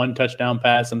had 1 touchdown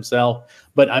pass himself.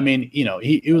 But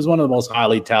he was one of the most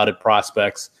highly touted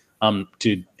prospects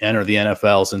to enter the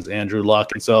NFL since Andrew Luck.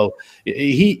 And so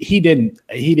he didn't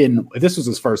this was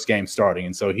his first game starting,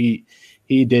 and so he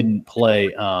didn't play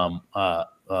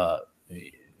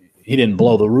he didn't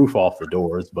blow the roof off the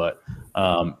doors, but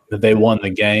they won the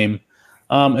game.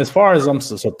 As far as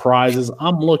surprises,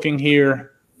 I'm looking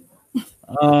here.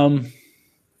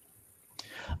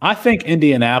 I think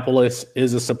Indianapolis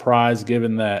is a surprise,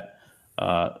 given that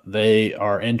they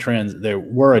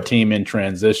were a team in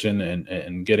transition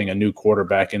and getting a new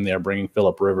quarterback in there, bringing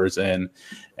Phillip Rivers in,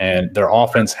 and their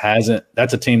offense hasn't.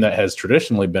 That's a team that has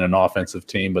traditionally been an offensive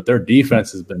team, but their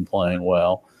defense has been playing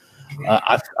well.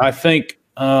 I think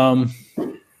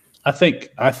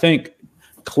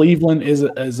Cleveland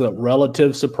is a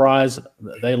relative surprise.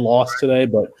 They lost today,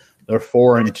 but they're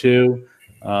 4-2,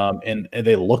 and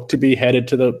they look to be headed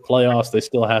to the playoffs. They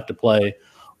still have to play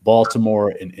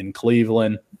Baltimore in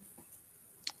Cleveland.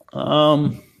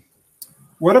 What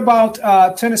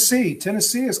about Tennessee?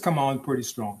 Tennessee has come on pretty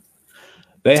strong.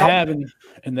 They have,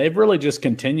 and they've really just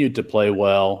continued to play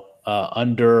well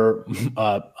under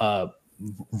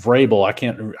Vrabel. I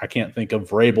can't think of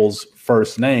Vrabel's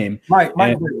first name. Mike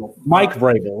Vrabel. Mike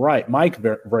Vrabel, right? Mike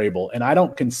Vrabel, and I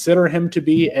don't consider him to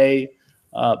be a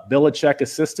Belichick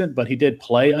assistant, but he did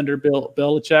play under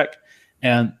Belichick,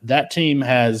 and that team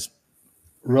has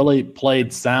really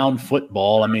played sound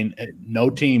football. I mean, no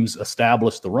teams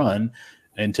established the run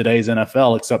in today's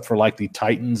NFL except for like the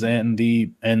Titans and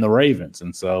the Ravens,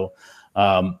 and so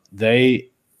they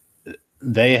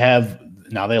have.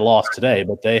 Now they lost today,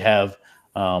 but they have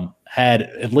had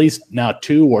at least now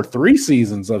 2 or 3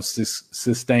 seasons of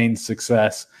sustained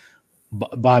success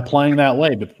by playing that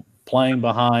way, but playing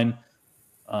behind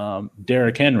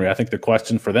Derrick Henry. I think the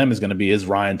question for them is going to be: is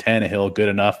Ryan Tannehill good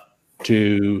enough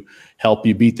to help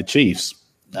you beat the Chiefs?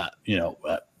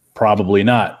 Probably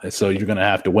not. So you're going to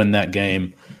have to win that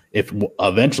game. If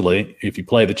you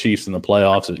play the Chiefs in the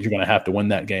playoffs, you're going to have to win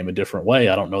that game a different way.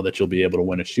 I don't know that you'll be able to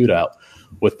win a shootout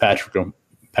with Patrick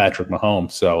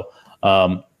Mahomes. So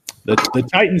the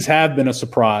Titans have been a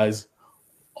surprise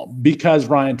because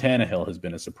Ryan Tannehill has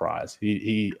been a surprise.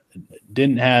 He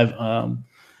didn't have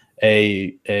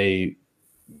a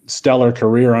stellar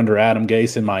career under Adam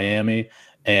Gase in Miami,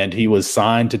 and he was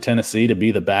signed to Tennessee to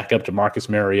be the backup to Marcus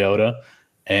Mariota,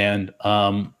 and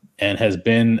has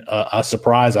been a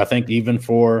surprise, I think, even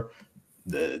for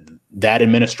that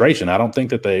administration. I don't think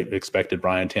that they expected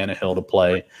Ryan Tannehill to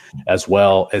play as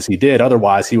well as he did.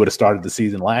 Otherwise, he would have started the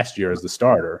season last year as the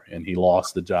starter, and he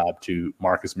lost the job to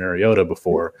Marcus Mariota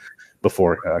before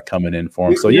coming in for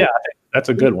him. So, yeah, I think that's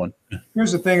a good one.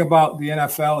 Here's the thing about the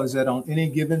NFL is that on any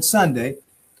given Sunday,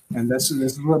 and this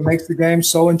is what makes the game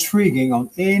so intriguing, on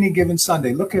any given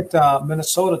Sunday, look at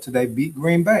Minnesota today beat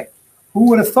Green Bay. Who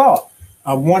would have thought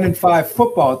a 1-5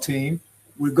 football team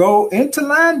would go into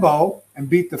Lambeau and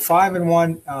beat the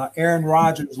 5-1 Aaron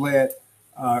Rodgers-led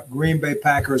Green Bay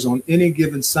Packers on any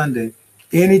given Sunday?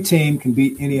 Any team can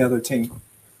beat any other team.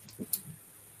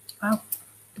 Wow.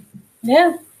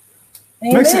 Yeah.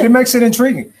 It makes it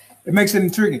intriguing. It makes it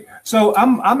intriguing. So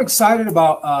I'm excited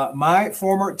about my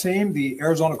former team, the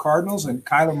Arizona Cardinals, and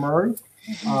Kyler Murray.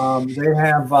 They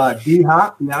have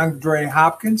DeAndre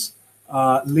Hopkins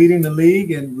leading the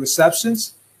league in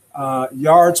receptions,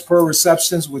 yards per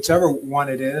receptions, whichever one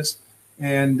it is,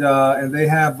 and they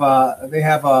have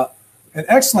an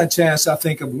excellent chance, I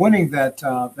think, of winning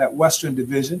that Western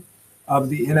Division of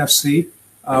the NFC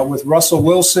with Russell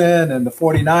Wilson and the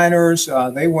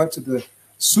 49ers. They went to the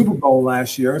Super Bowl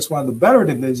last year. It's one of the better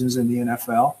divisions in the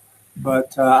NFL,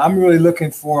 but I'm really looking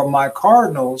for my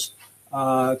Cardinals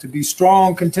to be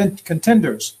strong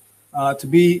contenders, to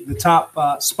be the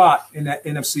top spot in that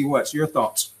NFC West. Your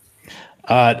thoughts?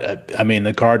 I mean,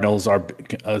 the Cardinals are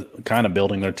kind of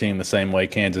building their team the same way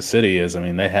Kansas City is. I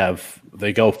mean,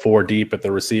 they go 4 deep at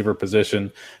the receiver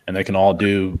position, and they can all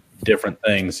do different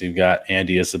things. You've got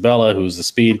Andy Isabella, who's the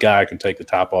speed guy, can take the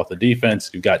top off the defense.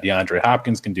 You've got DeAndre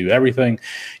Hopkins, can do everything.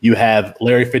 You have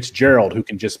Larry Fitzgerald, who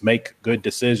can just make good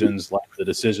decisions, like the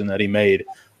decision that he made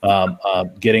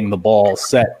getting the ball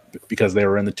set because they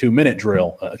were in the 2-minute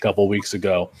drill a couple of weeks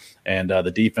ago, and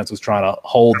the defense was trying to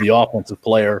hold the offensive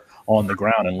player on the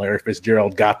ground, and Larry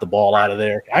Fitzgerald got the ball out of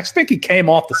there. I just think he came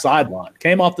off the sideline,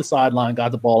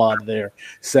 got the ball out of there,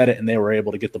 set it, and they were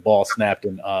able to get the ball snapped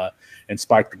and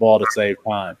spike the ball to save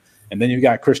time. And then you've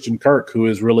got Christian Kirk, who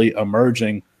is really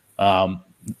emerging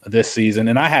this season.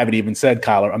 And I haven't even said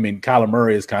Kyler. I mean, Kyler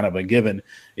Murray is kind of a given.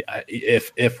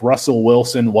 If Russell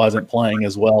Wilson wasn't playing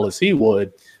as well as he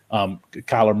would,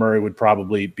 Kyler Murray would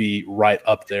probably be right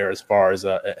up there as far as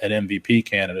an MVP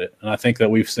candidate. And I think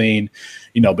that we've seen,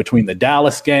 between the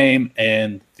Dallas game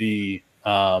and the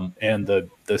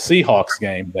Seahawks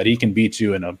game, that he can beat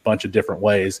you in a bunch of different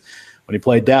ways. When he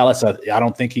played Dallas, I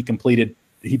don't think he completed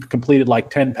like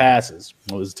 10 passes.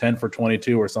 It was 10 for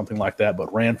 22 or something like that,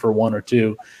 but ran for 1 or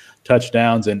 2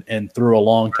 touchdowns and threw a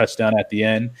long touchdown at the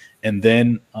end. And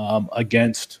then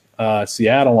against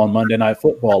Seattle on Monday Night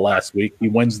Football last week, he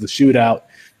wins the shootout,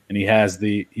 and he has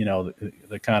the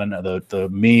kind of the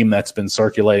meme that's been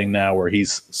circulating now where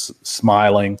he's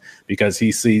smiling because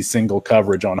he sees single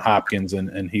coverage on Hopkins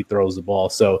and he throws the ball.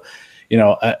 So,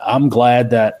 I'm glad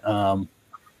that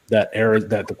that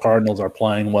the Cardinals are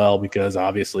playing well, because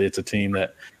obviously it's a team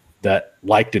that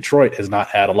like Detroit has not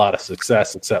had a lot of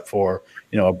success except for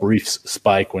a brief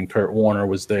spike when Kurt Warner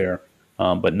was there,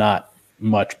 but not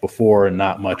much before and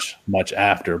not much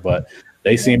after. But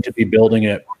they seem to be building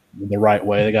it the right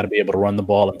way. They got to be able to run the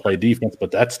ball and play defense. But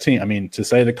that's team. I mean, to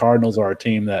say the Cardinals are a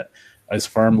team that is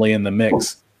firmly in the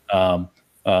mix for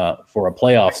a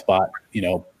playoff spot,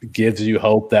 gives you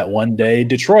hope that one day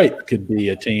Detroit could be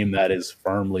a team that is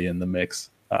firmly in the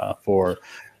mix for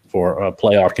a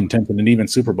playoff contention and even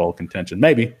Super Bowl contention.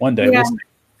 Maybe one day. Yeah.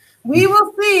 We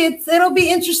will see. It'll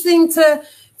be interesting to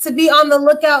be on the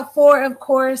lookout for. Of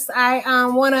course, I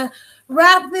want to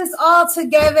wrap this all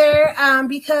together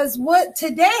because what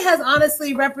today has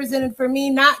honestly represented for me,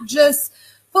 not just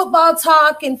football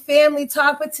talk and family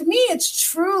talk, but to me,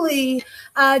 it's truly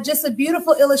just a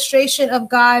beautiful illustration of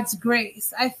God's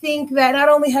grace. I think that not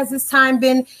only has this time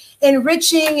been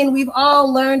enriching, and we've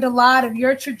all learned a lot of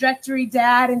your trajectory,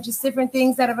 Dad, and just different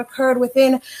things that have occurred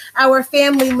within our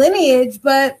family lineage,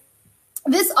 but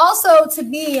this also, to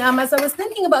me, as I was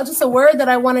thinking about just a word that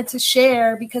I wanted to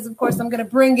share, because, of course, I'm going to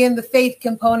bring in the faith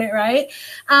component, right?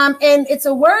 And it's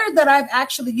a word that I've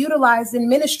actually utilized in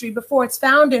ministry before. It's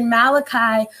found in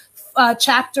Malachi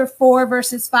chapter 4,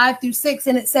 verses 5 through 6,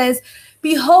 and it says,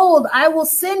 Behold, I will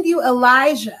send you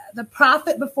Elijah, the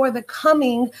prophet, before the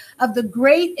coming of the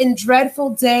great and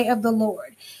dreadful day of the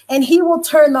Lord. And he will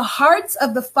turn the hearts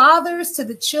of the fathers to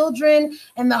the children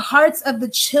and the hearts of the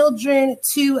children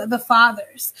to the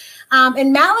fathers.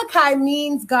 And Malachi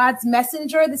means God's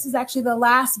messenger. This is actually the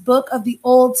last book of the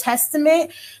Old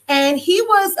Testament. And he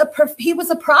was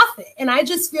a prophet. And I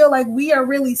just feel like we are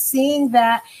really seeing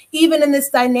that even in this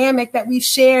dynamic that we've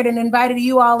shared and invited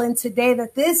you all in today,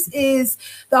 that this is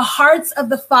the hearts of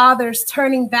the fathers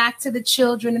turning back to the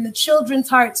children and the children's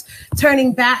hearts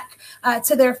turning back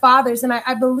to their fathers. And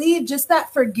I believe just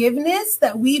that forgiveness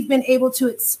that we've been able to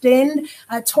extend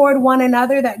toward one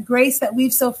another, that grace that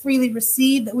we've so freely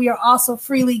received, that we are also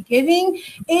freely giving,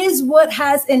 is what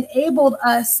has enabled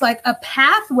us like a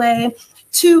pathway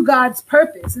to God's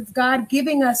purpose. It's God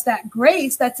giving us that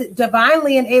grace that's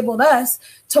divinely enabled us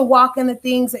to walk in the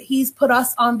things that he's put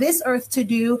us on this earth to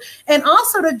do, and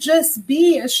also to just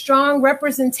be a strong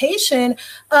representation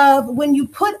of when you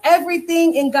put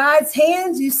everything in God's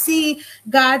hands, you see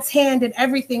God's hand in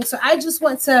everything. So I just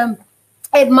want to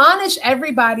admonish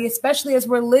everybody, especially as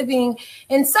we're living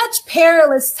in such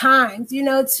perilous times,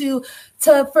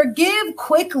 to forgive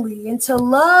quickly and to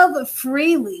love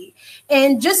freely.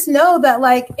 And just know that,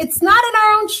 like, it's not in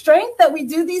our own strength that we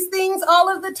do these things all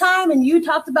of the time. And you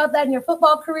talked about that in your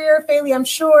football career, Faye. I'm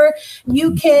sure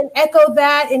you can echo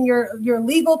that in your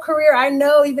legal career. I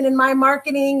know even in my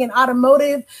marketing and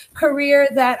automotive career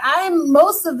that I'm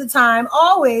most of the time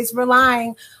always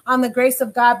relying on the grace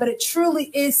of God, but it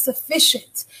truly is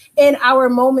sufficient in our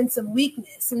moments of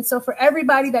weakness. And so for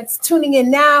everybody that's tuning in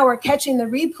now or catching the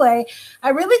replay, I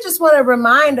really just want to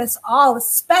remind us all,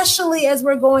 especially as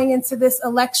we're going into this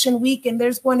election week and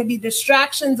there's going to be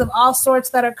distractions of all sorts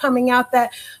that are coming out,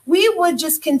 that we would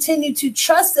just continue to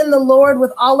trust in the Lord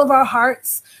with all of our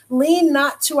hearts, lean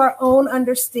not to our own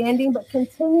understanding, but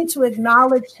continue to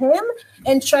acknowledge him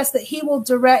and trust that he will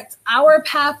direct our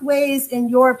pathways and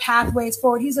your pathways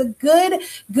forward. He's a good,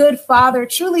 good father,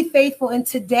 truly faithful. And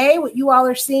today, what you all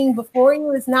are seeing before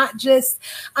you is not just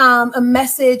a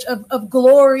message of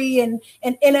glory and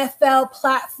NFL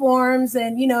platforms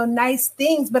and, nice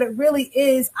things, but it really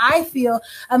is, I feel,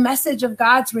 a message of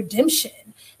God's redemption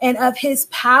and of his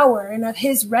power and of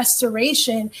his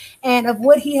restoration and of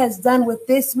what he has done with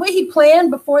this, what he planned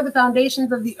before the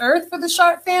foundations of the earth for the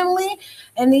Sharp family.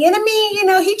 And the enemy,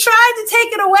 he tried to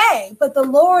take it away, but the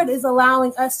Lord is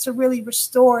allowing us to really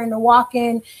restore and to walk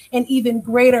in an even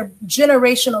greater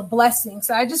generational blessing.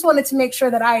 So I just wanted to make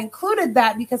sure that I included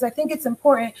that, because I think it's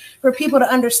important for people to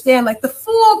understand like the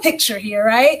full picture here,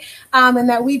 right? And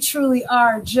that we truly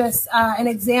are just an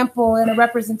example and a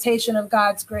representation of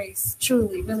God's grace.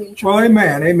 Truly, really and truly. Well,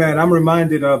 amen. Amen. I'm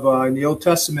reminded of in the Old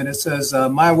Testament, it says,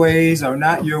 my ways are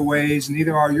not your ways,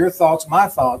 neither are your thoughts my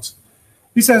thoughts.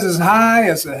 He says, as high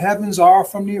as the heavens are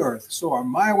from the earth, so are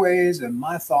my ways and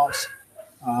my thoughts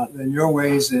than your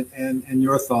ways and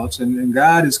your thoughts. And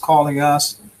God is calling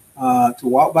us to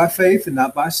walk by faith and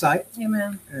not by sight.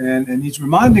 Amen. And he's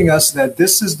reminding us that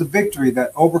this is the victory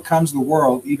that overcomes the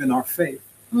world, even our faith.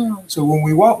 So when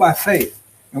we walk by faith,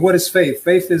 and what is faith?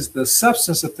 Faith is the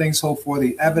substance of things hoped for,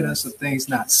 the evidence of things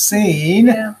not seen.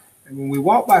 Yeah. And when we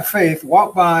walk by faith,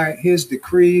 walk by his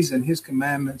decrees and his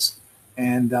commandments,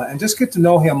 and just get to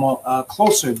know him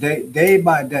closer day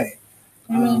by day,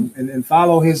 and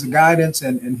follow his guidance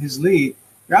and his lead,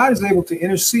 God is able to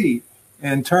intercede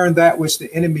and turn that which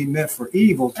the enemy meant for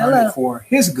evil, turn it for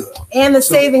his good. And the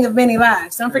saving of many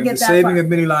lives. Don't forget that. The saving of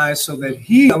many lives, so that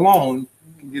he alone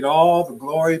can get all the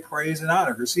glory, praise, and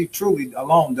honor, because he truly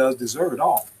alone does deserve it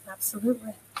all.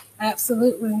 Absolutely.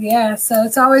 Absolutely. Yeah. So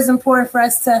it's always important for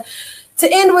us to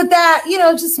end with that,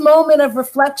 just moment of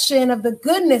reflection of the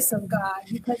goodness of God,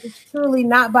 because it's truly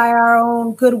not by our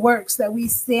own good works that we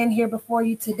stand here before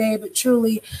you today, but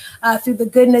truly through the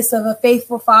goodness of a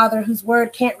faithful Father whose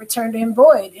word can't return to him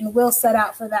void and will set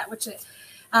out for that which it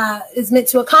is meant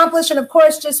to accomplish. And of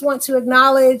course, just want to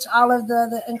acknowledge all of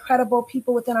the incredible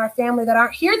people within our family that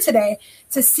aren't here today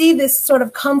to see this sort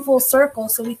of come full circle.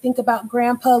 So we think about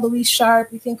Grandpa Louis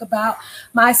Sharp. We think about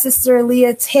my sister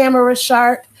Leah Tamara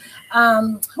Sharp.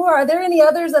 Are there any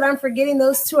others that I'm forgetting?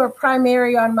 Those two are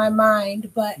primary on my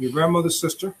mind, but your grandmother's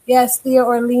sister. Yes, Thea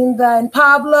Orlinda and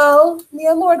Pablo, mi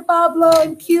amor Pablo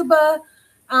in Cuba.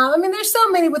 There's so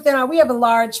many we have a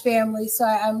large family, so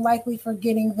I'm likely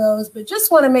forgetting those, but just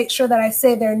want to make sure that I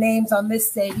say their names on this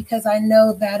day, because I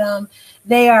know that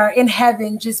they are in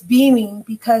heaven just beaming,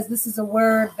 because this is a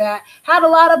word that had a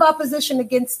lot of opposition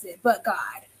against it, but God.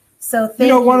 So thank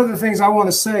you. One of the things I want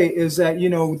to say is that,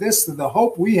 the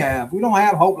hope we have, we don't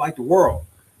have hope like the world.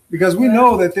 Because we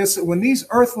know that when these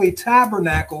earthly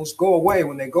tabernacles go away,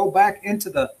 when they go back into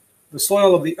the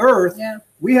soil of the earth,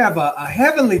 we have a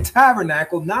heavenly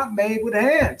tabernacle not made with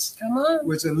hands,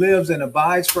 which it lives and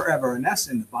abides forever. And that's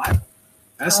in the Bible.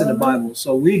 That's in the Bible.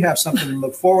 So we have something to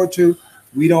look forward to.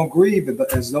 We don't grieve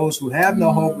as those who have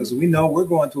no hope, as we know we're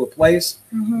going to a place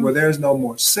where there's no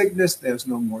more sickness, there's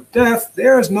no more death,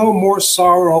 there is no more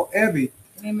sorrow. Every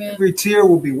tear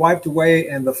will be wiped away,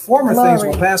 and the former things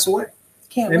will pass away.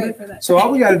 Can't wait for that. So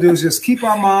all we got to do is just keep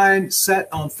our mind set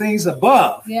on things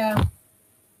above. Yeah,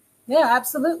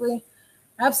 absolutely.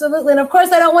 Absolutely. And of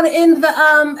course, I don't want to end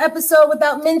the episode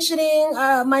without mentioning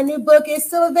my new book is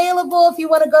still available. If you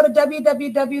want to go to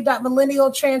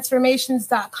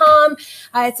www.millennialtransformations.com.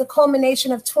 It's a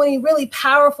culmination of 20 really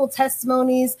powerful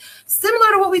testimonies,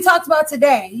 similar to what we talked about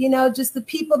today. You know, just the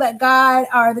people that God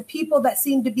are, the people that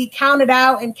seem to be counted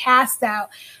out and cast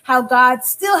out, how God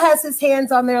still has his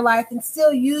hands on their life and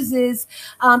still uses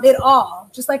it all.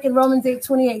 Just like in Romans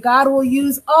 8:28, God will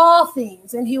use all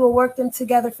things and he will work them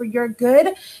together for your good,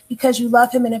 because you love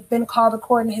him and have been called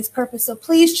according to his purpose. So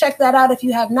please check that out if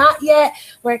you have not yet.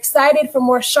 We're excited for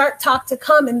more Sharp Talk to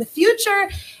come in the future.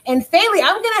 And Faley,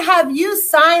 I'm going to have you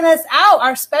sign us out,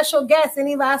 our special guest.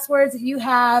 Any last words that you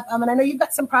have? And I know you've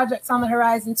got some projects on the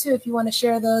horizon too, if you want to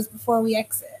share those before we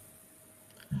exit.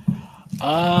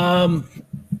 I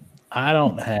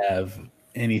don't have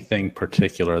anything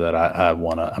particular that I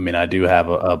want to. I mean, I do have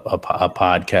a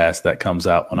podcast that comes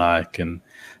out when I can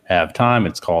have time.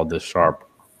 It's called The Sharp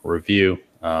Review.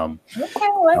 I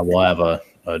will have a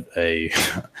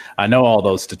I know all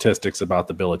those statistics about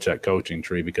the Belichick coaching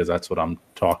tree because that's what I'm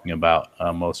talking about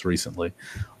most recently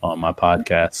on my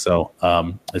podcast. So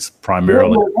it's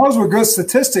primarily those were good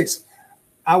statistics.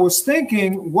 I was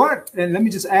thinking and let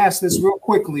me just ask this real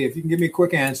quickly, if you can give me a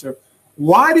quick answer.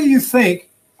 Why do you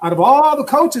think out of all the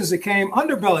coaches that came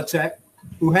under Belichick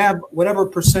who have whatever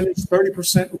percentage,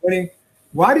 30% winning,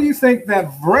 why do you think that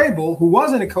Vrabel, who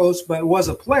wasn't a coach but was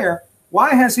a player,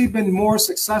 why has he been more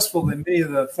successful than many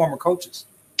of the former coaches?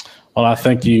 Well, I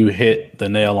think you hit the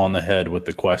nail on the head with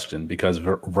the question, because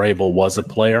Vrabel was a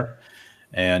player.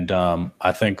 And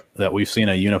I think that we've seen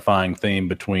a unifying theme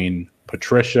between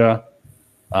Patricia,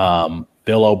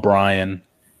 Bill O'Brien,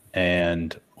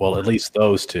 and, well, at least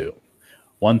those two.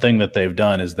 One thing that they've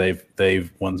done is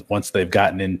once they've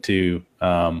gotten into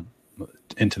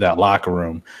that locker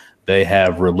room, they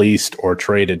have released or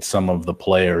traded some of the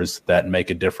players that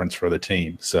make a difference for the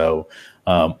team. So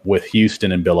with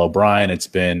Houston and Bill O'Brien, it's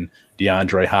been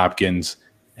DeAndre Hopkins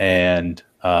and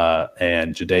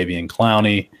Jadeveon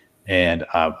Clowney. And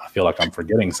I feel like I'm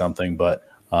forgetting something, but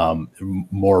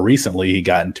more recently he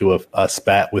got into a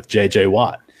spat with J.J.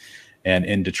 Watt. And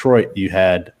in Detroit, you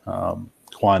had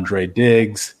Quandre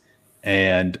Diggs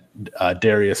and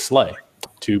Darius Slay.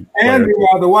 And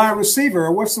the wide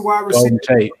receiver. What's the wide receiver?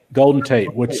 Golden Tate.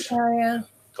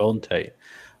 Golden Tate.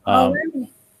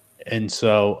 And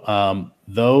so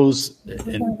those, at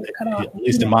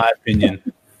least in my opinion,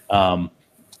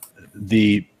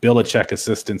 the Belichick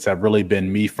assistants have really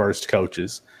been me first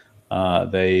coaches.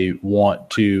 They want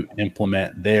to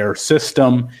implement their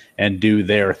system and do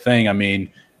their thing. I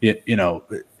mean, at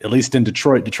least in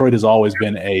Detroit has always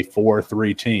been a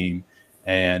 4-3 team,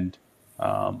 and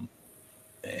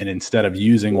instead of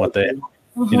using what they,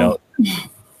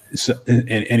 so,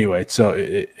 anyway, so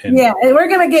and we're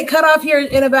gonna get cut off here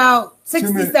in about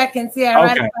 60 seconds. Yeah,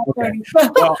 okay, right about 30.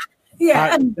 Well,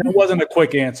 that wasn't a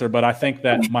quick answer, but I think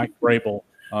that Mike Vrabel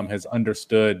has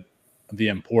understood the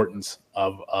importance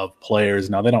of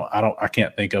players. Now I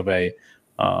can't think of a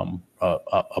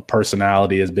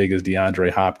personality as big as DeAndre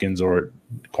Hopkins or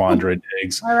Quandre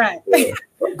Diggs. All right.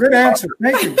 Good answer.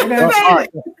 Thank you. Good answer. Right.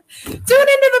 Tune into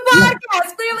the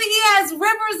podcast. Clearly, he has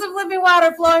rivers of living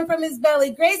water flowing from his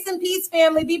belly. Grace and peace,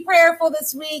 family. Be prayerful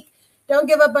this week. Don't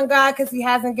give up on God, because he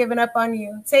hasn't given up on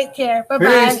you. Take care.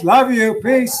 Bye-bye. Peace. Love you.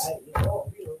 Peace.